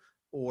faster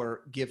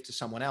or give to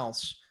someone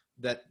else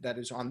that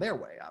is on their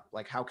way up?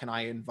 Like, how can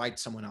I invite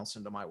someone else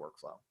into my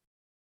workflow?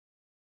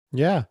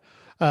 Yeah.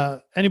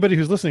 Anybody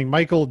who's listening,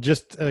 Michael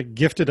just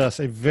gifted us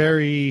a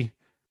very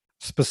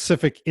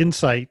specific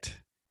insight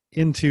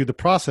into the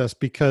process,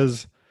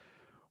 because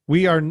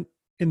we are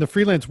in the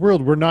freelance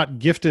world, we're not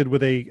gifted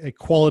with a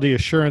quality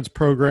assurance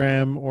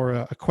program or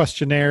a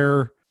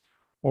questionnaire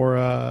or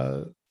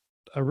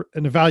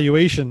an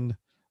evaluation.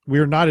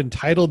 We're not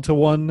entitled to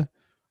one.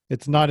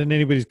 It's not in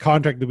anybody's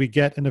contract that we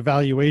get an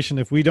evaluation.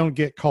 If we don't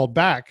get called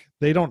back,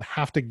 they don't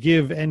have to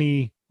give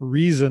any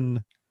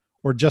reason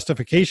or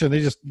justification. They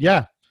just,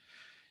 yeah,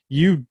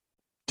 you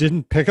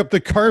didn't pick up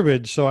the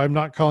garbage, so I'm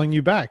not calling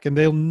you back. And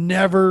they'll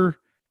never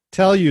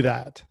tell you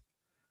that.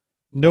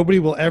 Nobody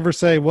will ever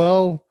say,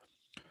 well,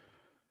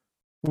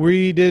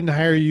 we didn't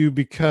hire you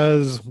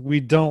because we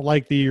don't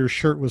like that your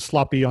shirt was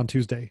sloppy on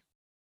Tuesday.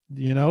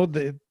 You know,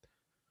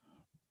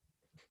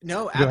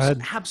 No,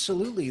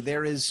 absolutely.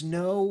 There is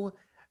no,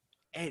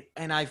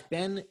 and I've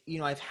been,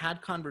 I've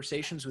had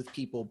conversations with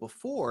people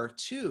before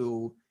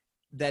too,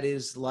 that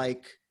is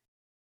like,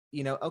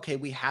 okay,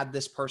 we had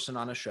this person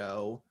on a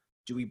show.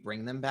 Do we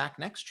bring them back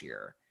next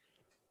year?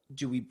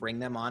 Do we bring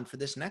them on for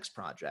this next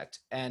project?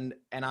 And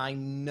I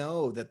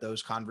know that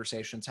those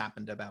conversations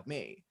happened about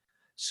me.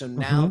 So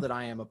now that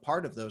I am a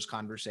part of those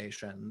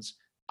conversations,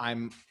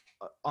 I'm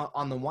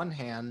on the one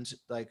hand,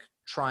 like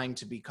trying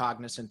to be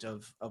cognizant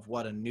of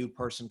what a new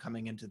person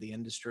coming into the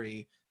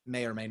industry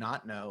may or may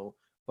not know,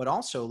 but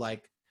also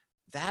like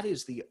that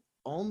is the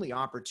only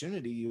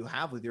opportunity you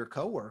have with your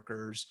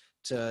coworkers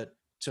to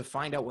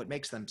find out what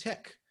makes them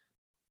tick.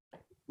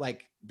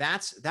 Like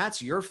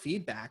that's your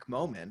feedback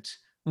moment.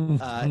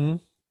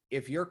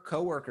 If your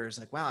coworker is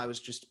like, wow, I was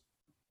just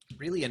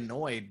really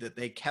annoyed that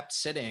they kept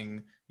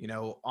sitting,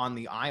 on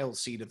the aisle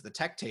seat of the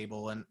tech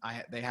table, and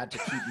they had to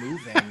keep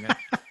moving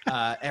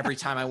every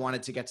time I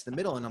wanted to get to the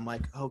middle. And I'm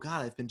like, oh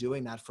God, I've been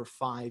doing that for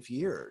 5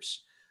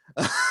 years.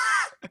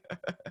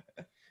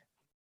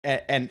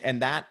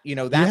 and that,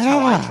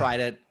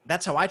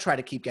 that's how I try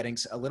to keep getting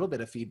a little bit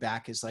of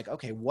feedback, is like,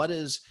 okay, what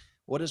does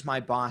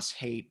my boss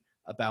hate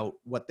about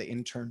what the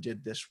intern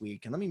did this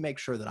week? And let me make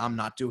sure that I'm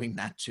not doing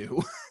that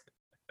too.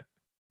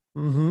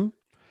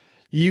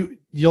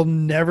 You'll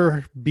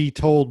never be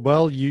told,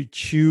 well, you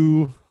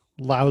chew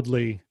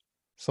loudly,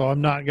 so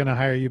I'm not going to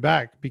hire you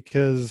back,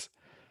 because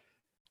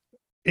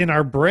in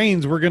our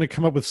brains, we're going to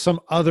come up with some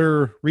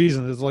other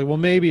reason. It's like, well,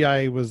 maybe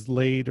I was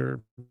late,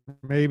 or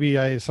maybe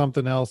I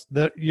something else.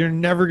 That you're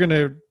never going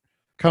to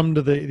come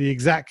to the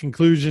exact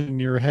conclusion in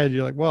your head.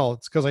 You're like, well,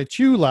 it's because I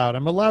chew loud.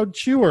 I'm a loud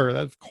chewer.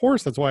 Of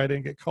course, that's why I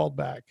didn't get called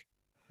back.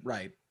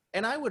 Right.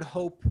 And I would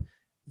hope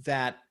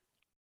that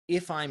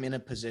if I'm in a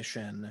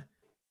position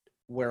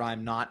where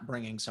I'm not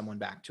bringing someone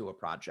back to a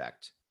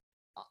project,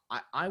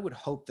 I would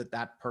hope that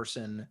that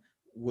person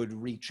would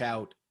reach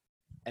out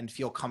and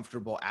feel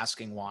comfortable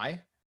asking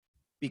why,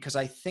 because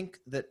I think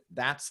that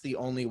that's the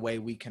only way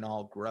we can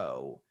all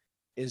grow,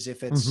 is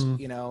if it's,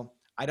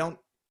 I don't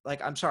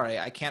like, I'm sorry,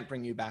 I can't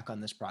bring you back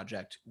on this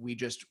project. We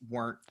just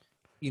weren't,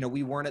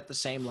 we weren't at the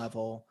same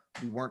level.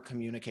 We weren't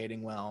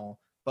communicating well,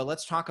 but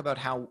let's talk about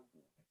how,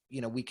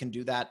 we can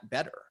do that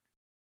better.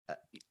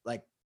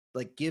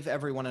 Like give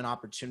everyone an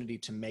opportunity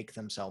to make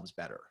themselves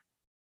better.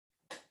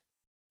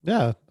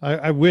 Yeah.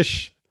 I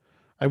wish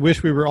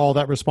we were all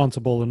that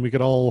responsible and we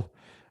could all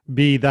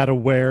be that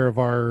aware of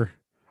our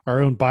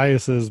own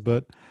biases,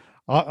 but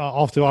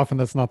all too often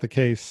that's not the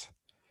case.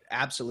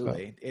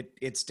 Absolutely.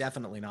 It's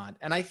definitely not.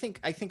 And I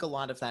think a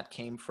lot of that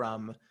came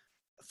from,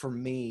 for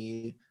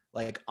me,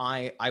 like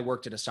I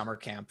worked at a summer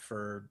camp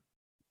for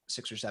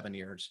 6 or 7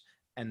 years,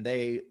 and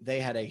they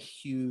had a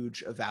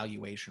huge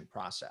evaluation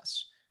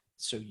process.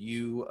 So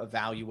you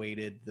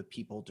evaluated the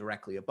people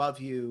directly above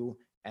you,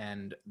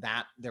 and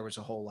that there was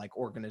a whole like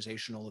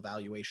organizational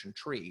evaluation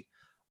tree.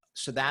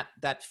 So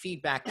that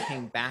feedback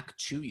came back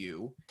to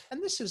you.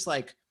 And this is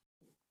like,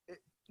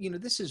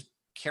 this is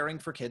caring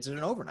for kids at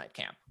an overnight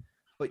camp,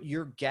 but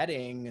you're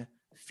getting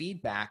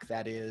feedback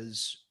that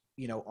is,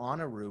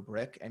 on a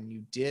rubric, and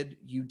you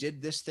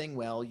did this thing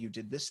well, you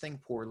did this thing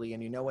poorly.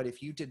 And you know what,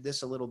 if you did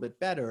this a little bit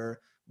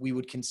better, we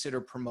would consider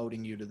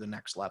promoting you to the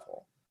next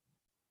level.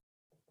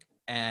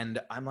 And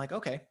I'm like,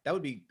 okay, that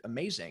would be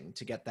amazing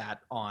to get that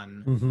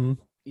on,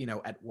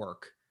 at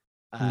work.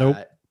 Nope.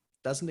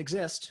 Doesn't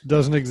exist.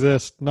 Doesn't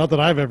exist. Not that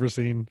I've ever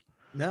seen.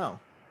 No.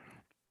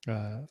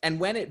 And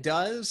when it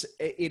does,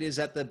 it is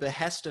at the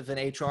behest of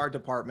an HR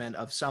department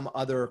of some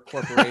other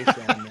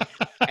corporation,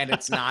 and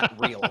it's not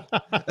real.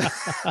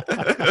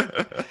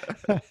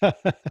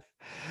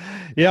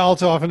 Yeah, all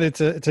too often it's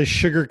a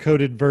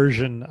sugar-coated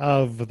version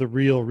of the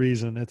real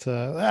reason. It's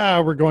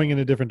we're going in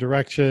a different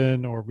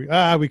direction, or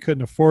we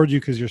couldn't afford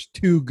you because you're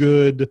too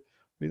good.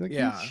 Be like,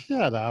 yeah,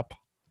 shut up.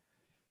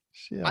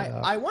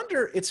 I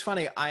wonder. It's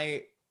funny.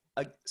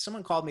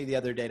 Someone called me the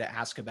other day to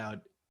ask about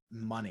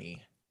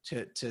money.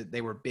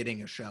 They were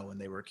bidding a show and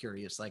they were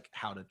curious like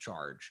how to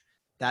charge.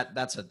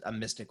 That's a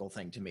mystical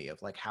thing to me, of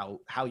like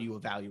how you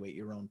evaluate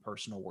your own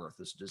personal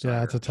worth as a designer.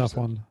 Yeah, it's a tough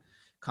one.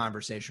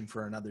 Conversation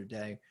for another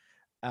day.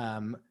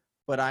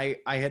 But I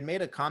had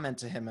made a comment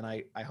to him, and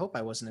I hope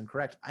I wasn't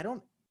incorrect.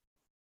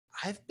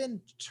 I've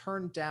been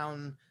turned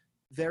down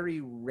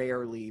very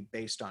rarely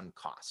based on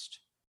cost.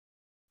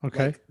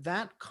 Okay. Like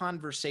that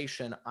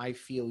conversation, I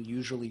feel,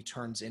 usually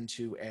turns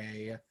into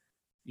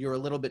you're a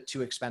little bit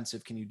too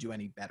expensive. Can you do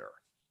any better?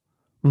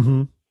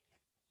 Mm-hmm.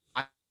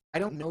 I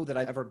don't know that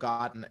I've ever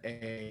gotten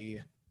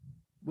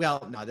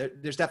well, no,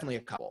 there's definitely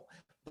a couple,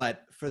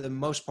 but for the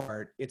most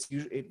part, it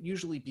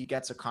usually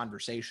begets a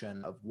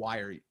conversation of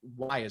why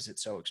is it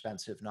so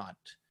expensive, not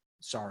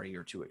sorry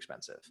you're too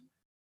expensive.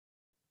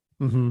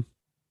 Mm-hmm.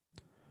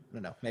 I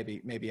don't know.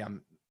 Maybe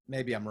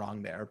I'm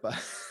wrong there,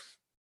 but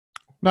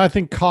No, I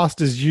think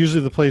cost is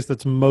usually the place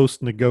that's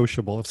most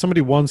negotiable. If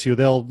somebody wants you,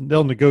 they'll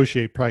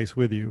negotiate price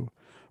with you.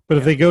 But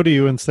if yeah, they go to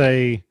you and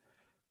say,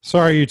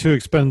 "Sorry, you're too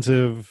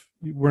expensive.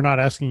 We're not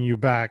asking you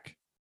back,"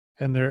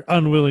 and they're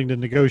unwilling to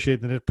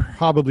negotiate, then it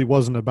probably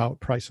wasn't about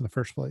price in the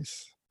first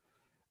place.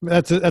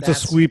 That's a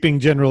that's sweeping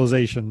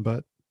generalization,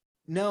 but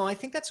no. I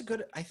think that's a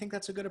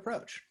good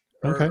approach,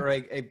 okay. or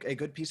a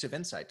good piece of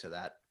insight to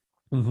that.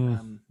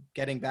 Mm-hmm.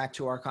 Getting back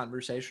to our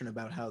conversation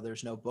about how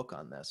there's no book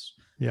on this.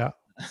 Yeah.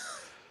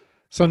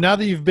 So now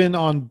that you've been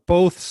on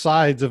both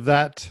sides of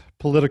that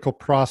political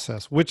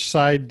process, which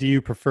side do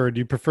you prefer? Do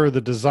you prefer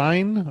the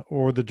design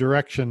or the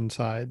direction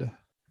side?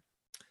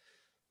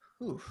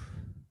 Ooh,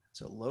 it's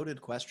a loaded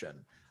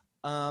question.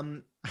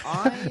 I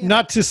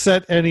Not to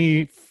set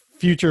any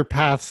future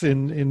paths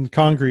in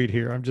concrete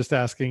here. I'm just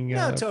asking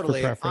No, for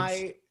totally.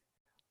 preference.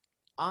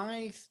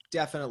 I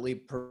definitely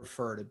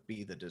prefer to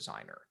be the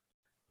designer.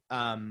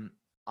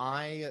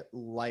 I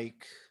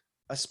like,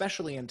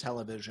 especially in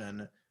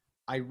television,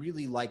 I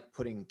really like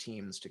putting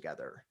teams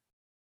together.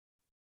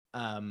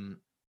 I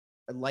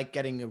like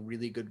getting a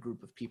really good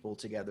group of people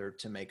together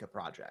to make a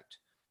project.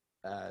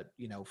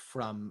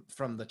 From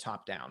the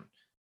top down,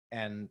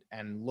 and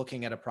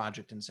looking at a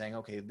project and saying,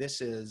 okay,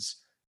 this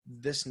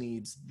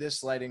needs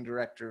this lighting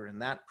director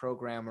and that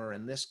programmer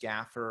and this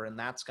gaffer, and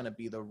that's going to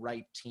be the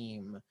right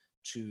team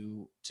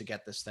to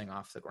get this thing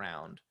off the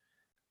ground.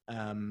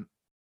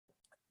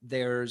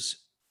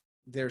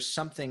 There's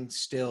something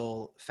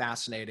still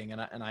fascinating,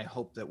 and I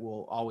hope that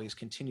will always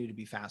continue to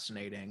be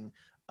fascinating,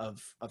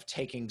 of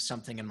taking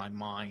something in my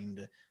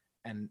mind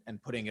and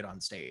putting it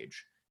on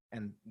stage,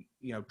 and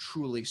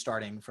truly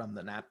starting from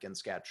the napkin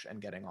sketch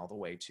and getting all the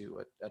way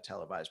to a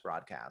televised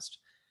broadcast.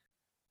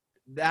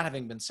 That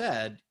having been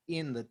said,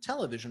 in the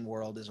television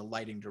world as a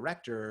lighting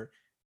director,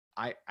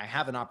 I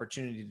have an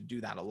opportunity to do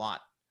that a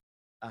lot.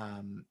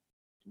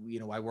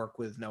 I work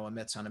with Noah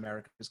Mitz on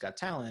America's Got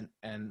Talent,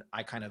 and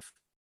I kind of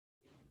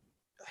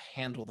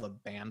handle the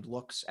band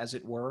looks, as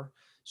it were.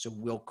 So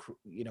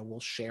we'll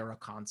share a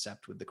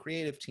concept with the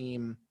creative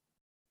team,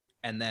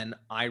 and then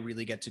I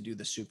really get to do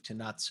the soup to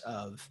nuts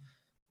of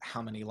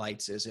how many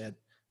lights is it?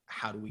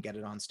 How do we get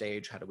it on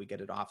stage? How do we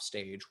get it off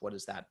stage? What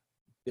does that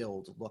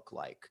build look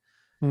like?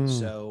 Mm.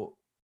 So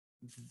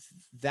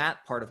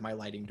that part of my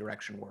lighting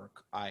direction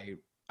work, I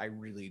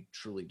really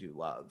truly do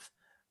love.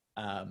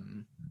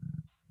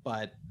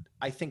 But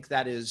I think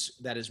that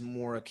is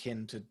more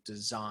akin to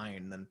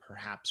design than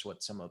perhaps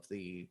what some of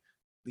the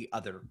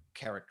other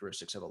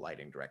characteristics of a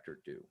lighting director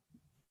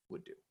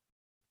would do.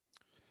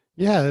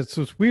 Yeah,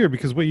 it's weird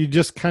because what you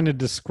just kind of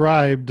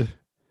described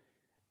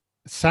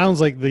sounds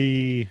like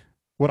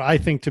what I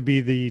think to be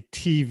the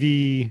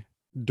TV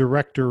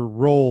director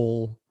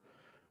role,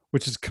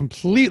 which is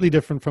completely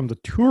different from the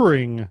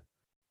touring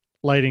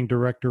lighting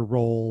director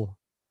role.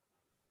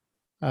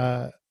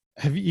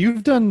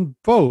 You've done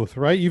both,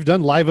 right? You've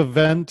done live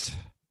event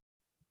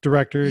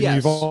director, and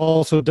you've Yes.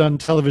 also done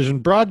television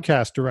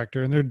broadcast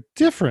director, and they're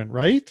different,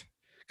 right?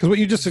 Because what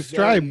you just Very,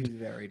 described.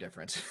 very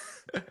different.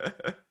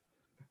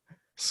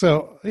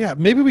 So yeah,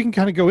 maybe we can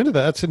kind of go into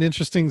that. That's an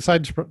interesting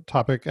side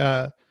topic.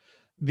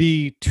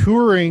 The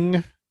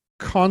touring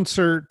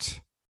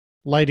concert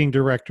lighting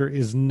director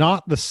is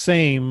not the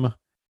same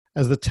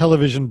as the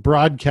television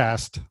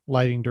broadcast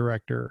lighting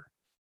director,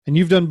 and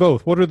you've done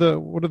both. What are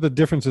the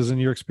differences in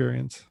your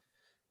experience?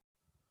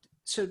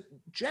 So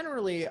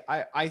generally,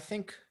 I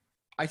think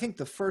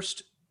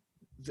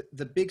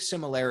the big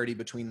similarity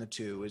between the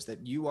two is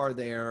that you are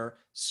there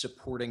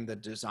supporting the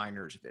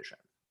designer's vision.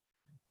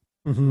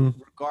 Mm-hmm.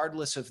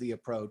 Regardless of the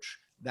approach,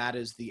 that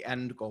is the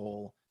end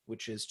goal,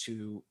 which is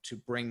to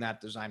bring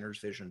that designer's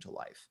vision to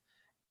life.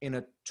 In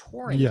a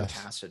touring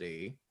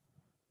capacity,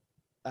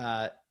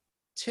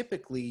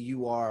 typically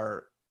you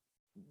are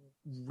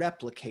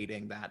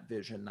replicating that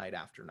vision night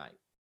after night,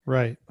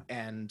 right,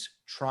 and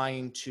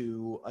trying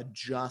to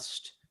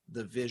adjust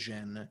the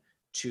vision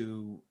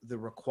to the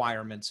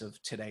requirements of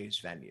today's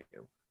venue.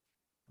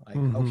 Like,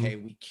 okay,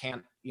 we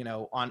can't,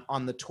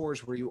 on the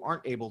tours where you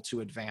aren't able to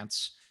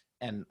advance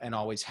and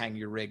always hang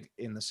your rig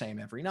in the same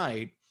every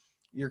night,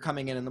 you're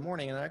coming in the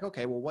morning and like,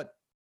 okay, well,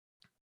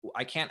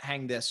 I can't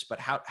hang this, but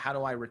how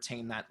do I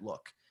retain that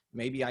look?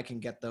 Maybe I can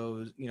get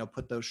those,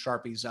 put those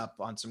Sharpies up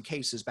on some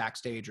cases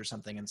backstage or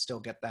something, and still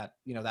get that,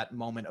 that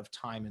moment of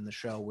time in the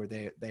show where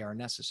they are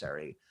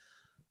necessary.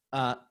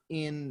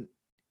 In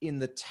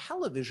the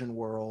television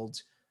world,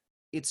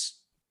 it's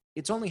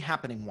only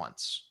happening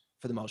once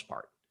for the most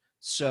part.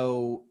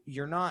 So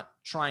you're not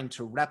trying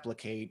to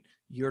replicate,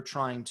 you're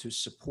trying to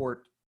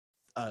support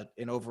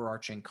an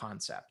overarching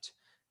concept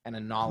and a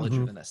knowledge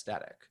of an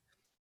aesthetic.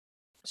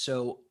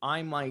 So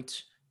I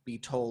might be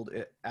told,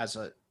 as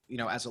a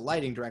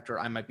lighting director,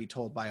 I might be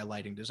told by a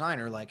lighting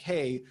designer, like,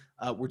 hey,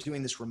 we're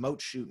doing this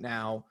remote shoot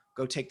now,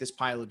 go take this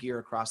pile of gear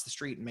across the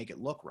street and make it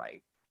look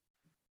right.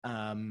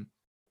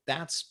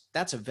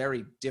 That's a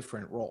very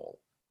different role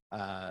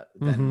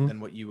Mm-hmm.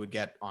 than what you would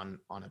get on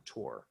a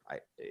tour.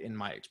 In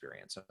my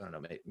experience, I don't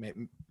know.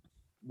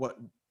 What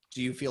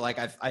do you feel like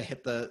I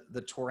hit the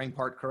touring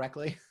part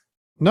correctly?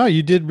 No,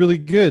 you did really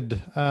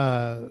good.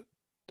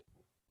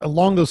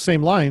 Along those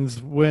same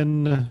lines,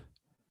 when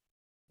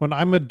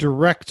I'm a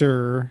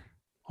director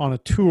on a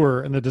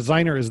tour and the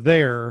designer is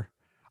there,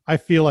 I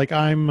feel like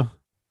I'm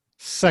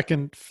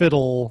second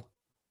fiddle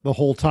the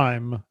whole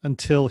time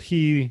until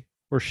he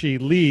or she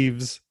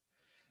leaves,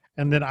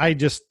 and then I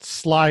just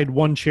slide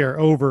one chair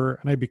over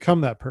and I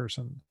become that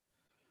person.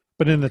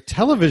 But in the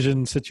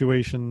television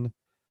situation,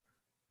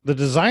 the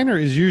designer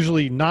is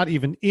usually not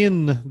even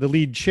in the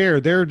lead chair.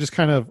 They're just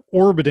kind of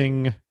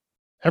orbiting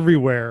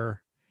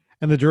everywhere.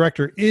 And the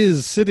director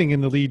is sitting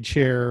in the lead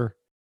chair,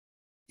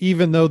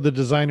 even though the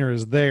designer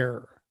is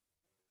there.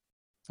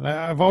 And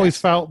I've always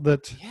That's felt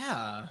that.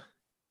 yeah.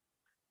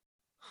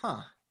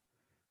 Huh.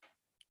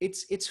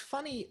 It's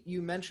funny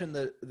you mentioned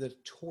the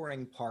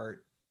touring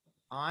part.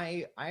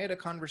 I had a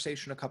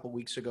conversation a couple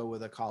weeks ago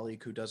with a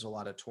colleague who does a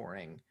lot of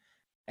touring,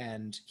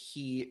 and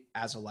he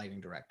as a lighting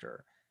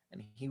director,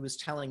 and he was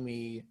telling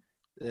me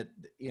that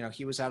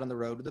he was out on the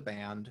road with the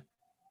band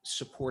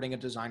supporting a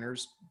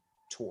designer's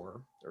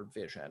tour or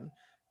vision,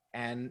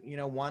 and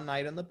one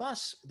night on the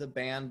bus the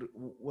band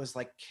was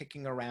like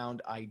kicking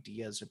around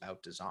ideas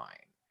about design,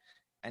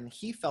 and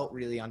he felt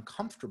really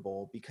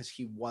uncomfortable because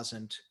he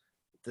wasn't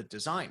the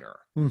designer.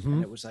 Mm-hmm.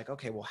 And it was like,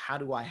 okay, well, how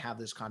do I have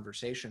this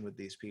conversation with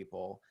these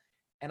people?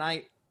 And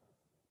I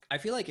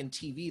feel like in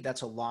TV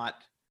that's a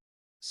lot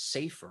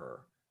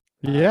safer.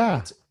 uh,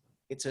 Yeah.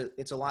 it's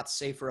it's a lot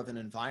safer of an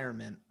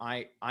environment.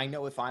 I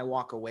know if I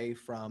walk away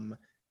from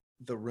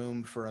the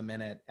room for a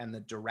minute and the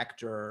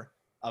director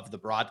of the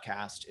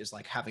broadcast is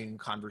like having a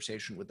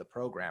conversation with the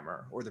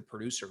programmer, or the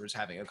producer is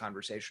having a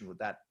conversation with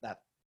that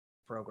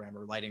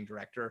programmer, lighting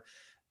director,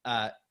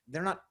 uh,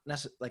 they're not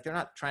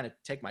trying to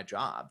take my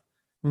job.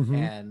 Mm-hmm.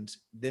 And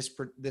this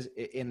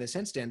in this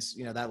instance,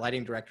 that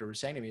lighting director was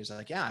saying to me, is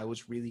like, yeah, I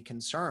was really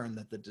concerned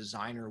that the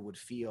designer would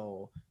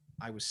feel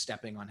I was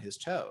stepping on his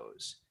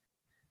toes.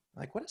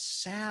 Like, what a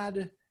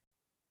sad,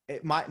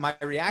 my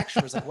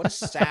reaction was like, what a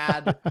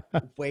sad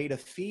way to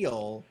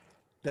feel,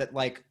 that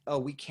like, oh,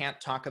 we can't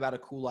talk about a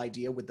cool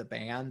idea with the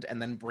band and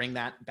then bring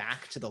that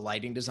back to the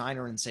lighting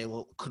designer and say,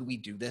 well, could we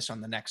do this on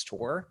the next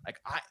tour?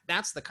 Like,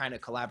 that's the kind of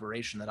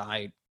collaboration that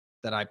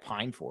I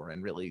pine for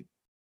and really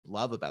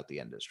love about the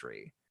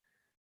industry.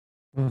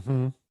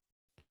 Mm-hmm.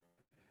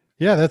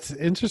 Yeah, that's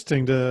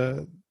interesting.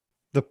 The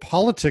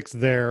politics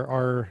there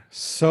are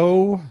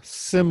so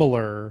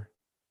similar,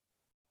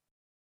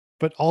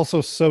 but also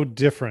so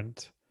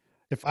different.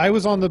 If I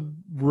was on the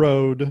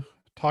road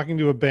talking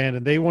to a band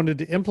and they wanted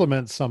to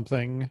implement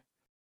something,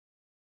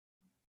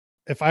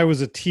 if I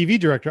was a TV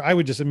director, I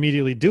would just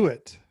immediately do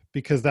it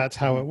because that's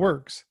how Mhm. it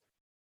works.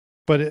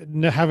 But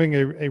having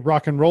a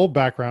rock and roll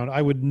background,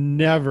 I would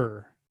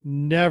never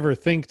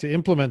think to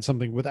implement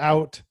something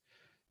without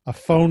a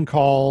phone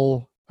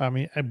call. I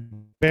mean, a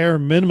bare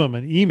minimum,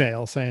 an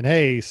email saying,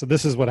 "Hey, so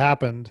this is what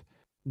happened.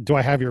 Do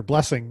I have your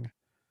blessing?"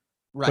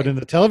 But Right. in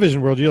the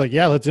television world, you're like,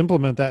 "Yeah, let's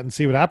implement that and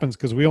see what happens,"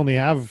 because we only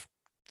have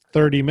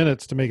 30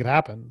 minutes to make it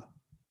happen.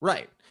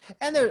 Right.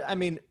 And there, I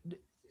mean,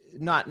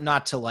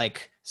 not to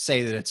like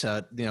say that it's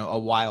a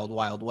wild,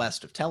 wild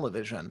west of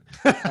television.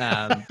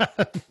 Um,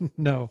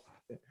 No.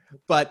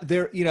 but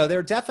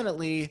there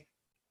definitely,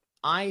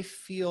 I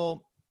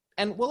feel,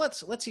 and well,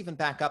 let's even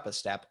back up a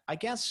step. I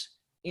guess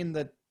in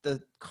the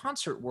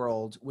concert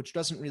world, which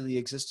doesn't really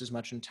exist as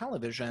much in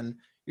television,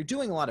 you're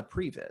doing a lot of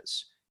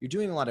previs. You're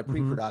doing a lot of Mm-hmm.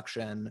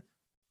 pre-production,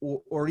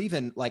 or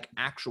even like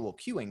actual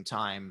queuing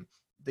time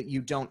that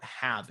you don't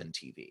have in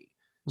TV.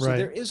 So Right.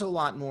 there is a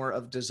lot more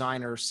of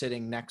designer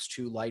sitting next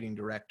to lighting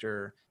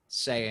director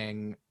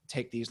saying,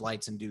 take these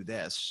lights and do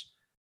this,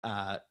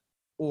 uh,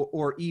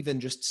 or even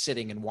just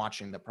sitting and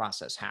watching the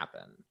process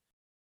happen.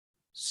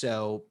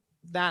 So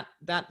that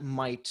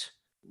might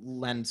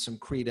lend some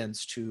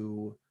credence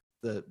to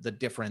the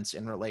difference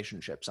in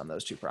relationships on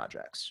those two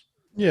projects.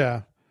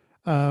 Yeah.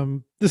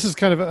 This is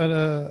kind of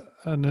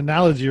an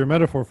analogy or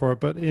metaphor for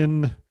it, but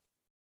in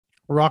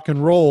rock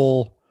and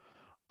roll,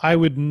 I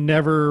would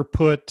never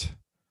put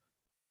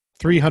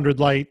 300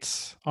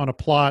 lights on a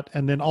plot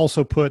and then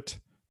also put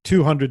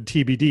 200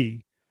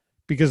 TBD,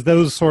 because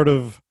those sort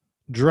of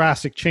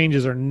drastic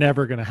changes are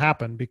never going to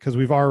happen because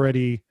we've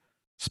already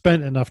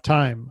spent enough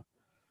time.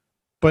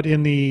 But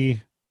in the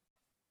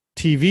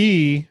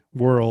TV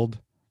world,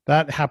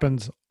 that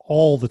happens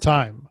all the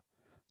time.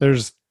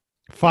 There's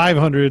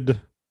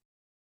 500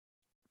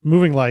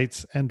 moving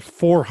lights and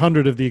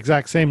 400 of the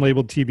exact same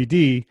labeled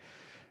TBD,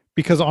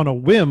 because on a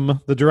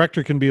whim the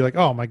director can be like,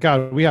 oh my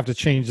god, we have to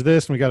change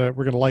this and we're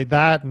going to light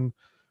that, and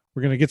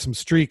we're going to get some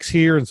streaks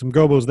here and some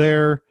gobos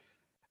there,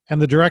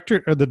 and the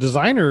director or the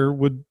designer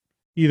would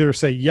either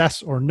say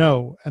yes or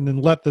no and then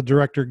let the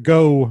director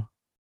go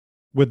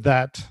with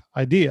that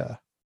idea.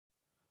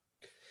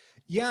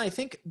 Yeah, I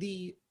think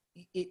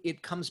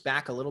it comes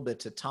back a little bit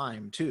to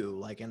time too.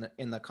 Like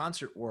in the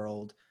concert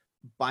world,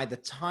 by the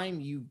time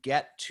you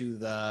get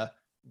to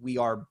we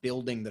are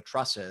building the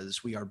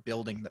trusses, we are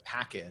building the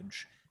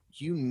package,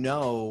 you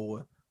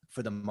know,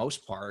 for the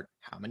most part,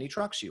 how many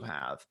trucks you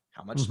have,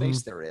 how much Mm-hmm.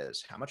 space there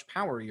is, how much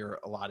power you're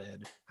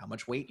allotted, how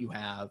much weight you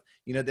have.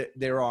 You know,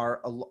 there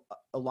are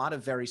a lot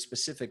of very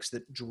specifics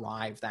that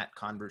drive that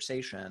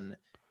conversation,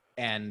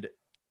 and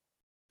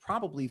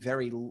probably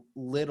very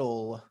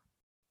little,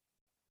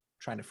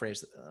 trying to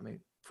let me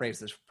phrase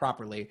this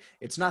properly.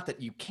 It's not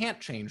that you can't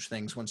change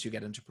things once you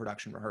get into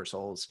production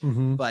rehearsals,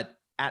 Mm-hmm. but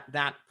at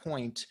that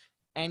point,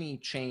 any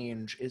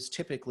change is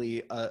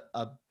typically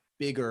a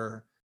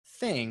bigger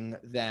thing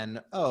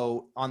than,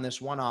 oh, on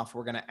this one-off,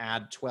 we're going to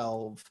add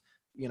 12,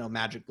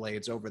 magic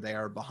blades over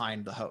there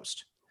behind the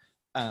host.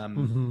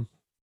 Mm-hmm.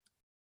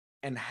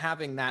 And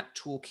having that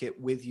toolkit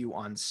with you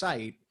on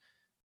site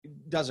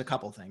does a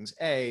couple things.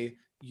 A,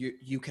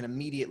 you can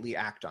immediately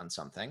act on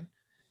something,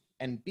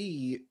 and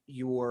B,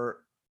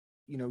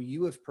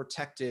 you have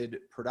protected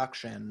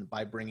production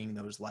by bringing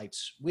those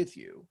lights with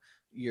you.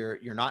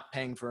 You're not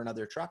paying for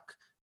another truck.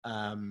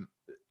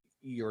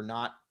 You're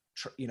not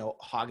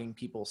hogging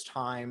people's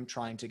time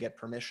trying to get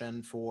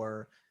permission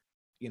for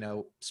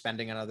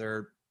spending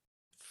another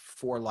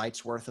 4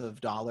 lights worth of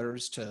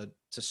dollars to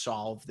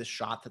solve this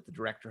shot that the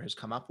director has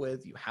come up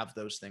with. You have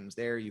those things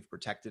there. You've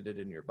protected it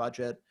in your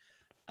budget.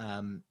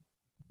 And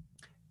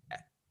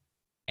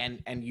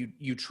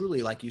you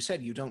truly, like you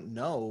said, you don't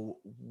know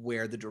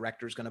where the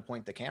director's going to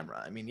point the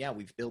camera. I mean, yeah,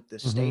 we've built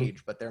this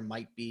stage, but there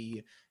might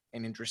be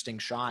an interesting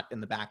shot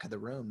in the back of the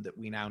room that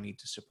we now need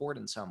to support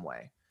in some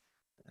way.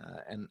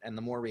 And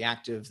the more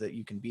reactive that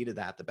you can be to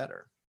that, the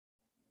better.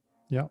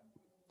 Yeah,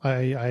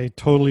 I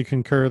totally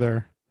concur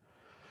there.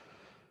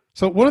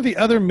 So one of the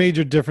other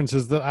major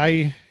differences that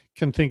I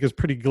can think is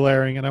pretty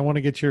glaring, and I want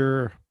to get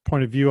your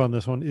point of view on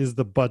this one, is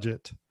the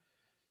budget.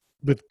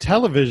 With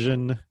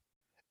television,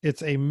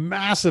 it's a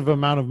massive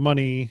amount of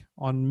money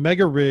on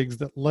mega rigs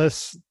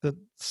that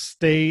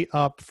stay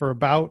up for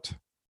about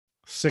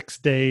 6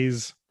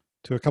 days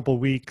to a couple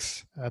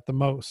weeks at the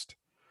most.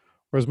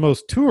 Whereas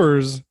most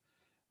tours,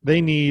 they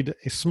need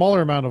a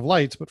smaller amount of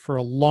lights, but for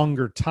a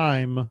longer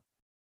time.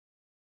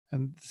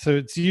 And so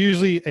it's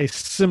usually a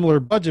similar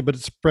budget, but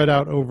it's spread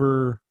out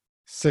over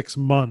 6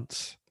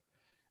 months.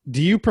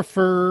 Do you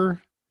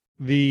prefer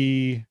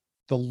the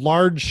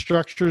large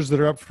structures that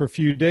are up for a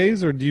few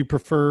days, or do you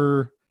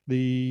prefer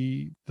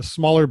the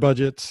smaller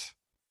budgets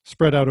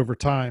spread out over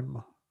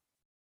time?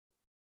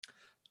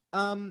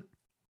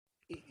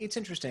 It's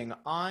interesting.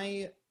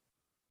 I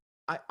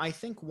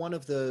think one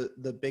of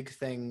the big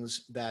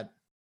things that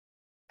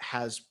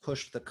has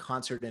pushed the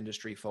concert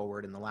industry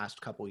forward in the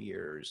last couple of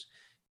years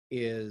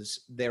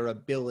is their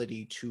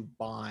ability to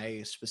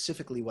buy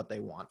specifically what they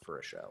want for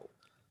a show.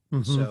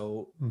 Mm-hmm.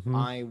 So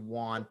I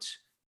want,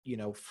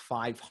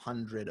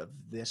 500 of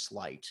this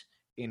light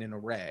in an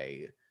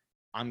array.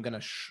 I'm going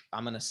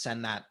to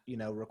send that,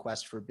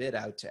 request for bid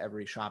out to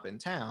every shop in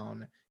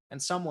town,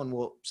 and someone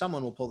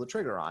will pull the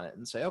trigger on it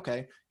and say,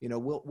 okay,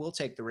 we'll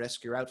take the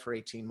risk. You're out for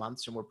 18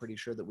 months and we're pretty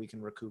sure that we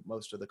can recoup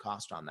most of the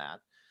cost on that.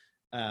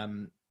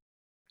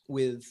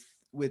 With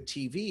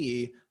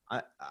TV,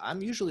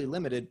 I'm usually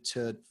limited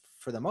to,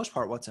 for the most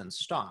part, what's in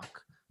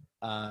stock,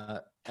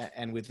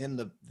 and within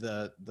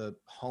the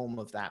home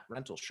of that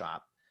rental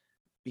shop,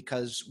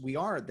 because we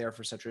are there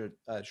for such a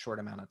short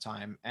amount of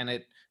time, and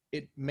it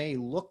may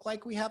look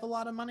like we have a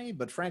lot of money,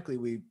 but frankly,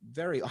 we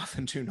very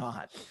often do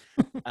not.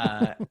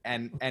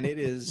 And it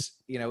is,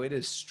 it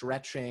is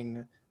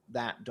stretching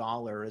that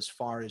dollar as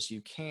far as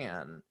you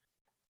can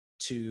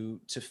to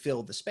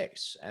fill the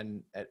space.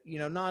 And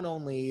not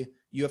only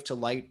you have to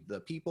light the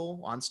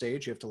people on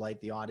stage, you have to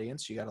light the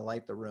audience, you got to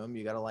light the room,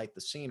 you got to light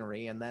the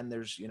scenery, and then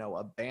there's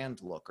a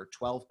band look, or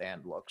 12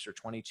 band looks, or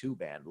 22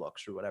 band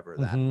looks, or whatever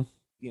that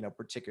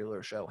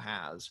particular show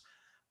has.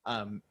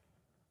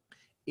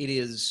 It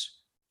is,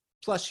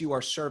 plus you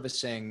are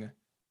servicing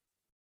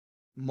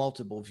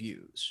multiple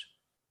views,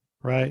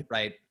 right?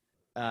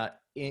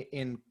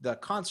 In the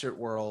concert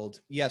world,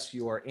 yes,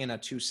 you are in a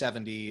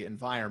 270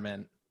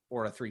 environment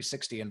or a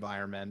 360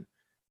 environment,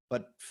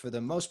 but for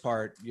the most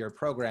part, your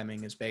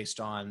programming is based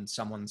on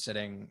someone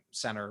sitting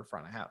center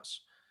front of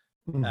house.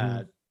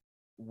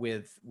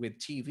 With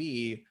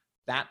TV,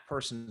 that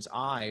person's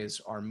eyes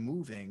are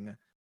moving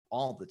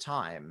all the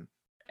time,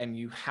 and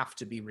you have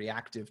to be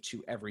reactive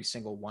to every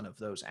single one of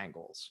those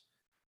angles.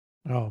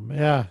 Oh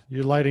yeah,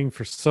 you're lighting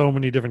for so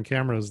many different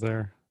cameras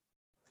there,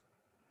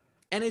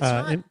 and it's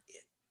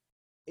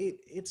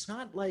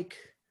not like,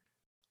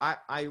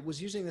 I was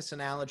using this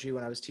analogy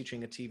when I was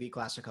teaching a TV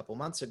class a couple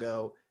months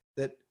ago,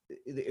 that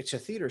it's a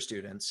theater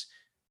students,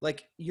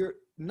 like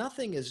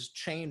nothing is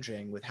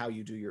changing with how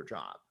you do your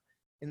job.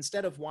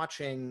 Instead of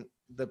watching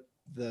the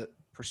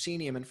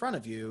proscenium in front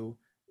of you,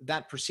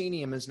 that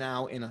proscenium is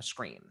now in a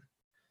screen,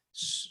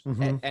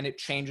 and it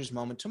changes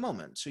moment to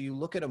moment. So you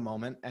look at a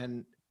moment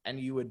and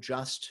you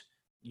adjust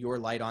your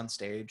light on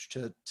stage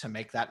to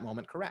make that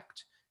moment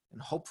correct.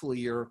 And hopefully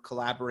you're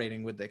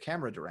collaborating with the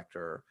camera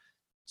director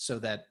so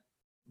that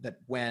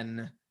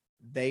when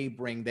they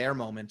bring their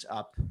moment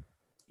up,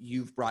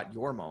 you've brought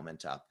your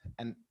moment up.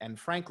 And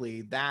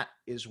frankly, that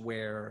is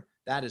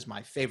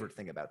my favorite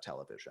thing about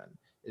television,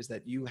 is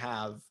that you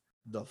have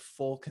the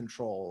full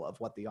control of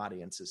what the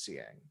audience is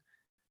seeing,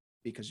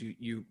 because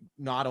you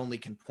not only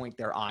can point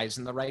their eyes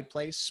in the right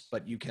place,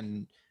 but you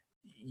can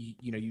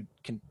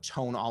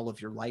tone all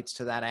of your lights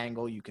to that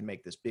angle. You can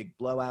make this big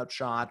blowout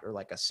shot, or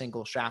like a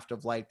single shaft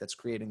of light that's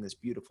creating this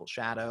beautiful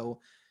shadow.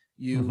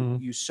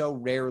 You so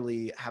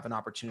rarely have an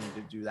opportunity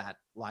to do that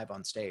live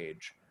on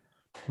stage.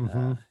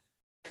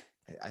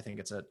 I think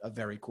it's a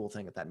very cool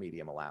thing that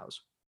medium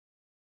allows.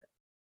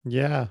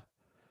 Yeah.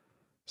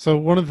 So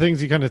one of the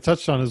things you kind of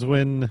touched on is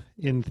when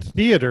in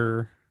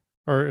theater,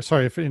 or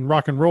sorry, if in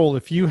rock and roll,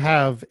 if you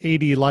have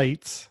 80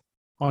 lights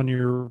on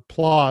your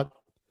plot,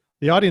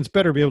 the audience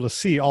better be able to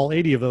see all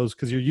 80 of those,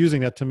 because you're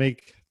using that to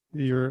make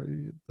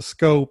the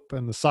scope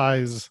and the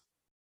size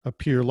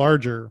appear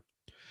larger.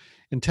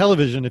 In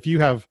television, if you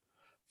have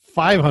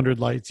 500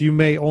 lights, you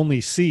may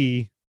only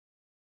see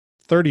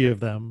 30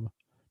 of them,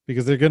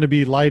 because they're going to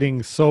be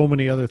lighting so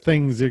many other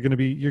things. You're going to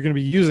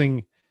be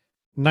using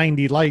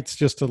 90 lights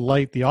just to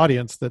light the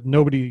audience, that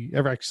nobody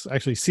ever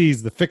actually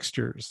sees the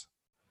fixtures.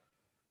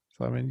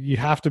 So, I mean, you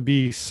have to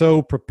be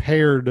so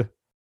prepared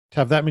to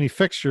have that many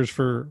fixtures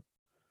for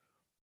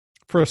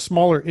a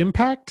smaller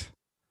impact.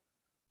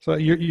 So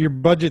your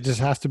budget just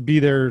has to be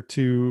there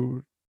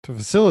to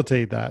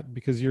facilitate that,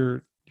 because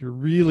you're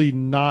really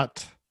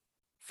not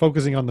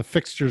focusing on the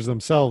fixtures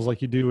themselves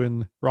like you do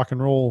in rock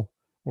and roll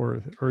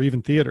or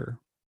even theater.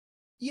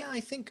 Yeah,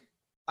 I think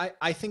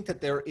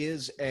that there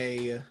is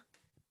a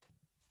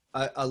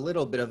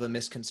little bit of a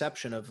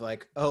misconception of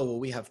like, oh, well,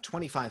 we have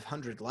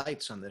 2,500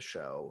 lights on this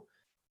show.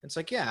 It's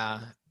like,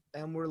 yeah,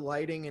 and we're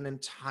lighting an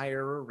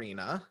entire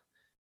arena,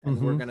 and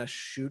we're going to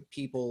shoot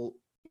people,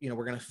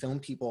 we're going to film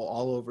people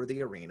all over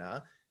the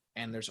arena,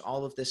 and there's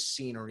all of this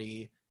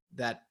scenery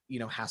that,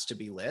 has to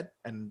be lit,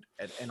 and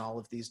all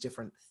of these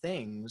different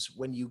things.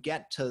 When you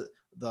get to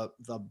the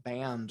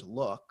band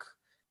look,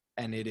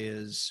 and it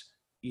is,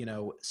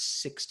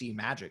 60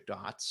 magic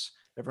dots,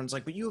 everyone's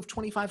like, but you have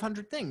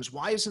 2,500 things.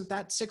 Why isn't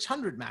that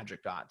 600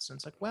 magic dots? And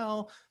it's like,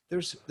 well,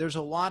 there's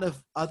a lot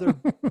of other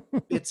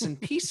bits and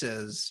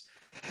pieces,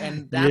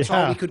 and that's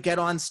all we could get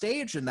on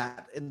stage in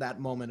that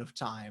moment of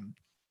time.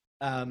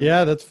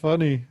 Yeah, that's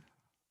funny.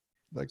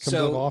 That comes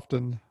up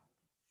often.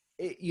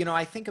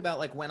 I think about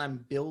like when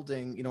I'm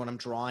building, when I'm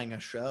drawing a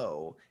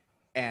show,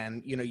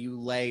 and, you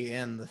lay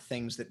in the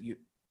things that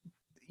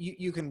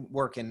you can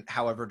work in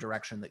however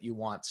direction that you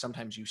want.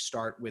 Sometimes you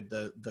start with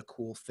the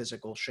cool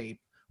physical shape,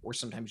 or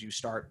sometimes you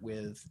start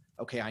with,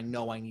 okay, I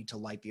know I need to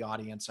light the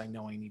audience, I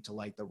know I need to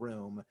light the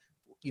room,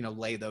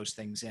 lay those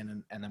things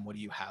in, and then what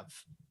do you have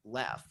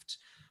left?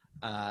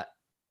 I'd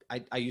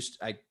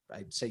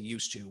say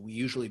used to. We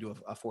usually do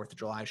a 4th of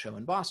July show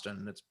in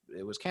Boston.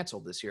 It was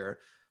canceled this year,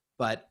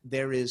 but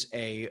there is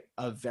a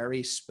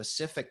very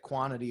specific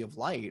quantity of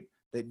light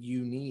that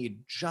you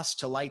need just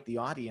to light the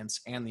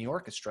audience and the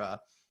orchestra,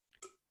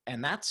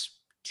 and that's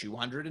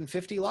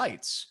 250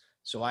 lights.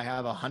 So I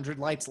have 100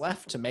 lights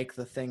left to make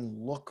the thing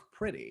look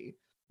pretty.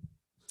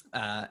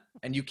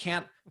 And you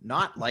can't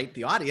not light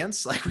the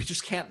audience. Like, we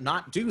just can't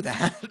not do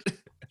that.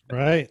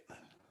 Right.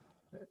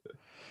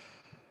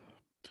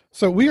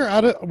 So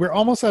we're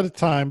almost out of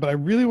time, but I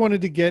really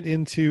wanted to get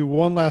into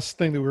one last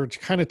thing that we were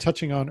kind of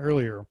touching on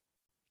earlier.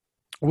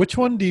 Which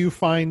one do you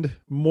find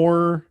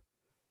more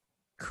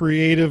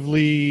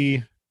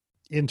creatively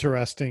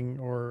interesting,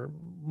 or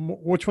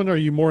which one are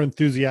you more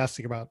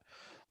enthusiastic about?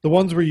 The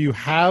ones where you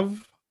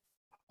have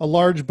a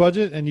large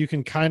budget and you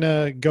can kind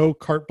of go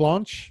carte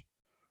blanche,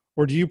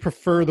 or do you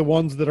prefer the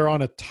ones that are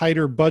on a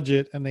tighter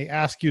budget and they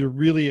ask you to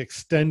really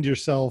extend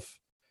yourself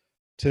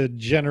to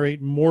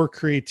generate more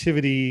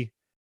creativity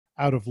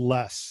out of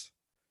less?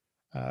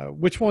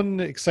 Which one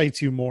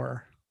excites you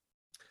more?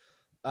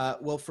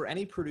 Well, for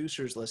any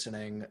producers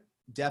listening,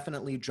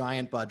 definitely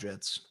giant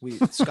budgets.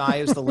 Sky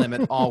is the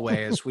limit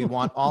always. We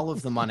want all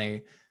of the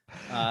money,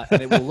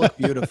 and it will look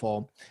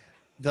beautiful.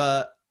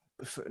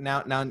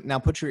 Now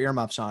put your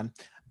earmuffs on.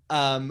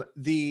 I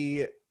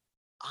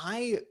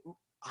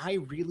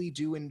really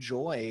do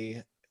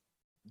enjoy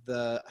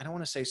I don't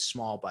want to say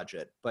small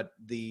budget, but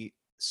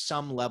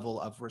some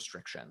level of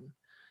restriction.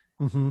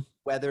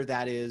 Whether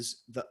that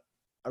is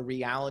a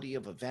reality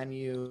of a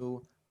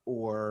venue,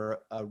 or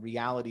a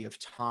reality of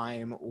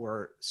time,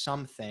 or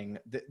something.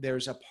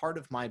 There's a part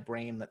of my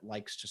brain that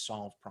likes to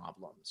solve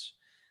problems.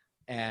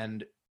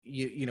 And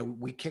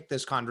we kicked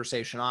this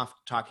conversation off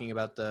talking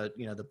about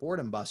the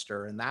boredom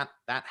buster, and that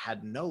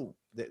had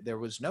there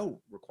was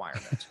no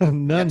requirement.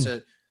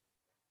 None.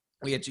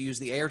 We had to use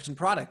the Ayrton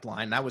product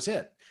line. That was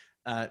it.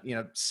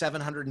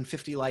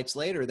 750 lights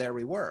later, there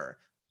we were.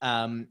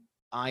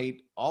 I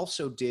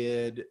also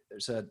did,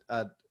 there's a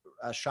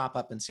shop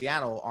up in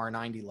Seattle,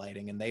 R90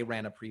 Lighting, and they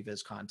ran a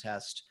previs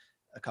contest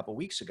a couple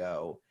weeks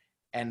ago,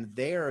 and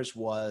theirs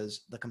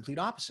was the complete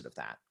opposite of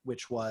that,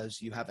 which was,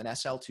 you have an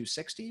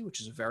SL260, which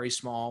is a very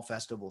small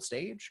festival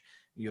stage.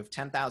 You have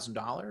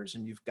 $10,000,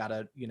 and you've got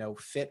to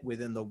fit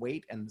within the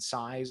weight and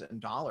size and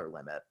dollar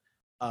limit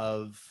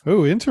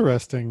Oh,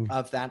 interesting.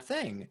 of that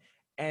thing.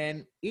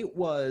 And it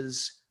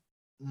was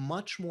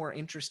much more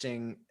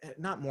interesting,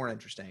 not more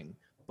interesting,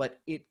 but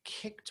it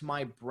kicked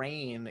my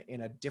brain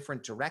in a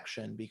different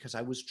direction because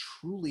I was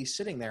truly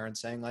sitting there and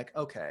saying like,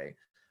 okay,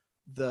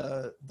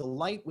 the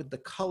light with the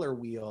color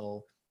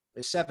wheel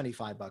is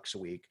 $75 a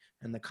week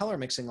and the color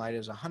mixing light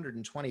is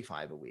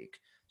 $125 a week.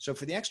 So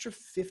for the extra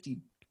 $50,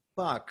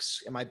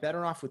 am I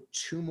better off with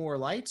 2 more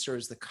lights, or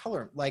is the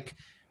color like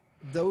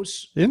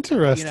those,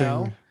 Interesting. you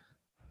know,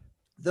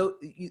 though,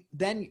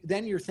 then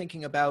you're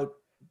thinking about,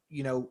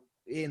 you know,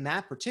 in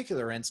that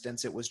particular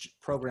instance, it was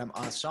program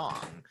a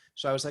song.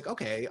 So I was like,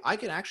 okay, I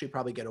can actually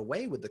probably get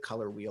away with the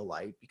color wheel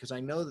light because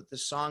I know that the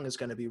song is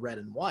going to be red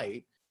and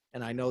white.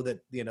 And I know that,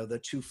 you know, the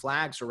 2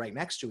 flags are right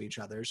next to each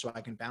other, so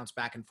I can bounce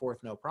back and forth,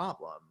 no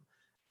problem.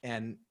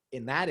 And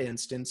in that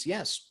instance,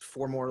 yes,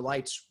 4 more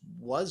lights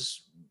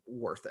was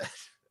worth it.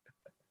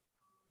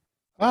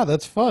 Ah,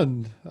 that's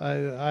fun.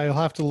 I'll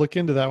have to look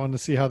into that one to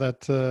see how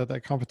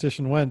that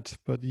competition went.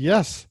 But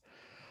yes,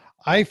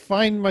 I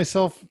find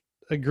myself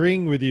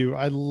agreeing with you.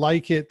 I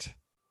like it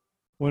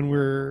when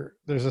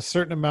there's a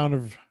certain amount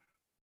of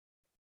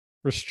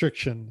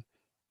restriction.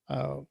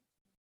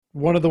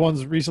 One of the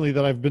ones recently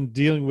that I've been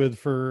dealing with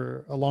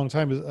for a long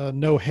time is a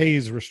no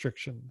haze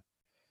restriction.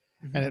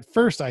 Mm-hmm. And at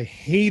first I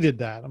hated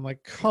that. I'm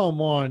like,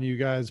 come on, you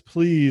guys,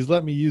 please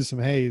let me use some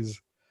haze.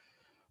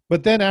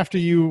 But then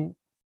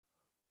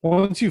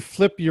once you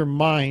flip your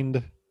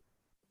mind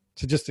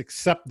to just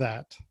accept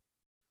that,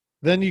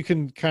 then you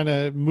can kind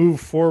of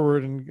move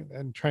forward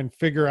and try and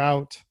figure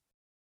out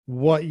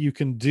what you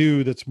can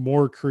do that's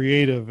more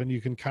creative, and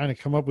you can kind of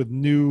come up with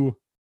new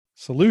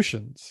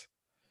solutions.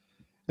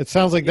 It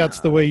sounds like that's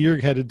the way you're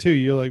headed too.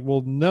 You're like,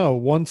 well, no,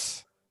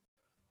 once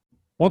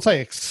I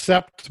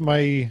accept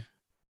the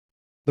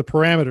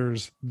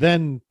parameters,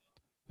 then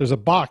there's a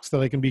box that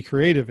I can be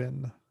creative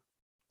in.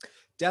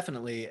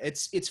 Definitely.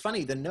 It's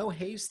funny. The no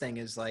haze thing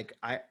is like,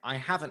 I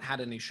haven't had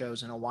any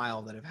shows in a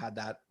while that have had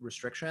that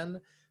restriction,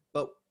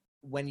 but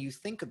when you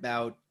think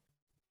about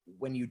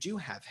when you do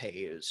have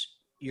haze,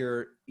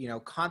 you're, you know,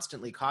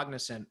 constantly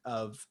cognizant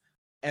of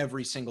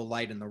every single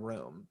light in the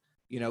room.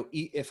 You know,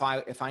 if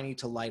I need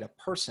to light a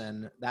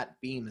person, that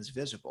beam is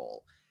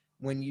visible.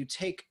 When you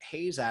take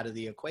haze out of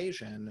the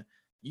equation,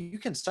 you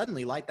can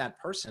suddenly light that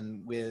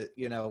person with,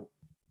 you know,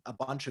 a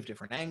bunch of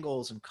different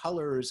angles and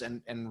colors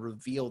and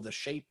reveal the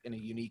shape in a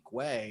unique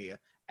way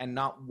and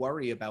not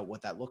worry about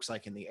what that looks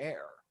like in the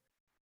air.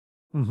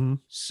 Mm-hmm.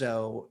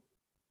 So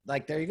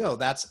like, there you go.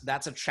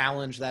 That's a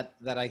challenge that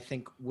I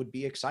think would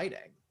be exciting.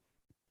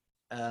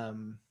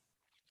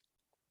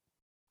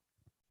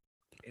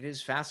 It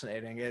is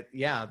fascinating.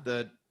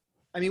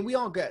 We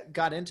all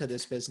got into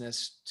this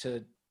business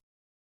to,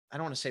 I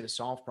don't want to say to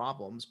solve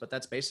problems, but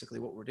that's basically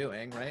what we're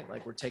doing, right?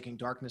 Like, we're taking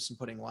darkness and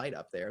putting light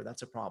up there.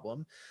 That's a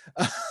problem.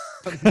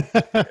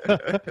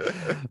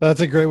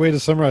 That's a great way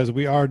to summarize.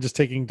 We are just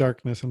taking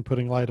darkness and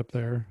putting light up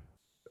there.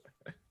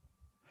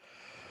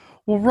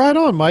 Well, right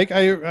on, Mike.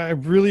 I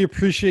really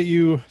appreciate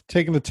you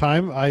taking the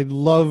time. I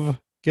love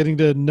getting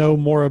to know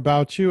more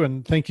about you,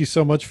 and thank you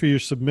so much for your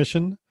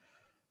submission.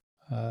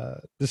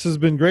 This has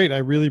been great. I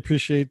really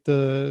appreciate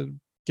getting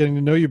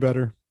to know you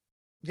better.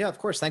 Yeah, of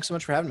course. Thanks so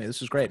much for having me.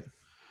 This was great.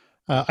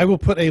 I will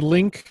put a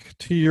link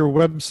to your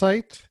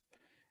website.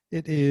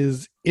 It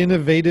is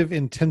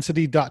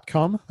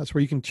innovativeintensity.com. That's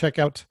where you can check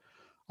out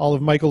all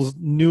of Michael's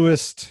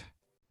newest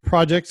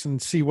projects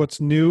and see what's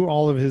new.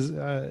 All of his,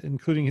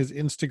 including his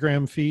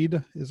Instagram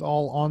feed, is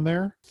all on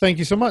there. Thank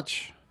you so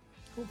much.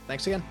 Cool.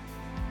 Thanks again.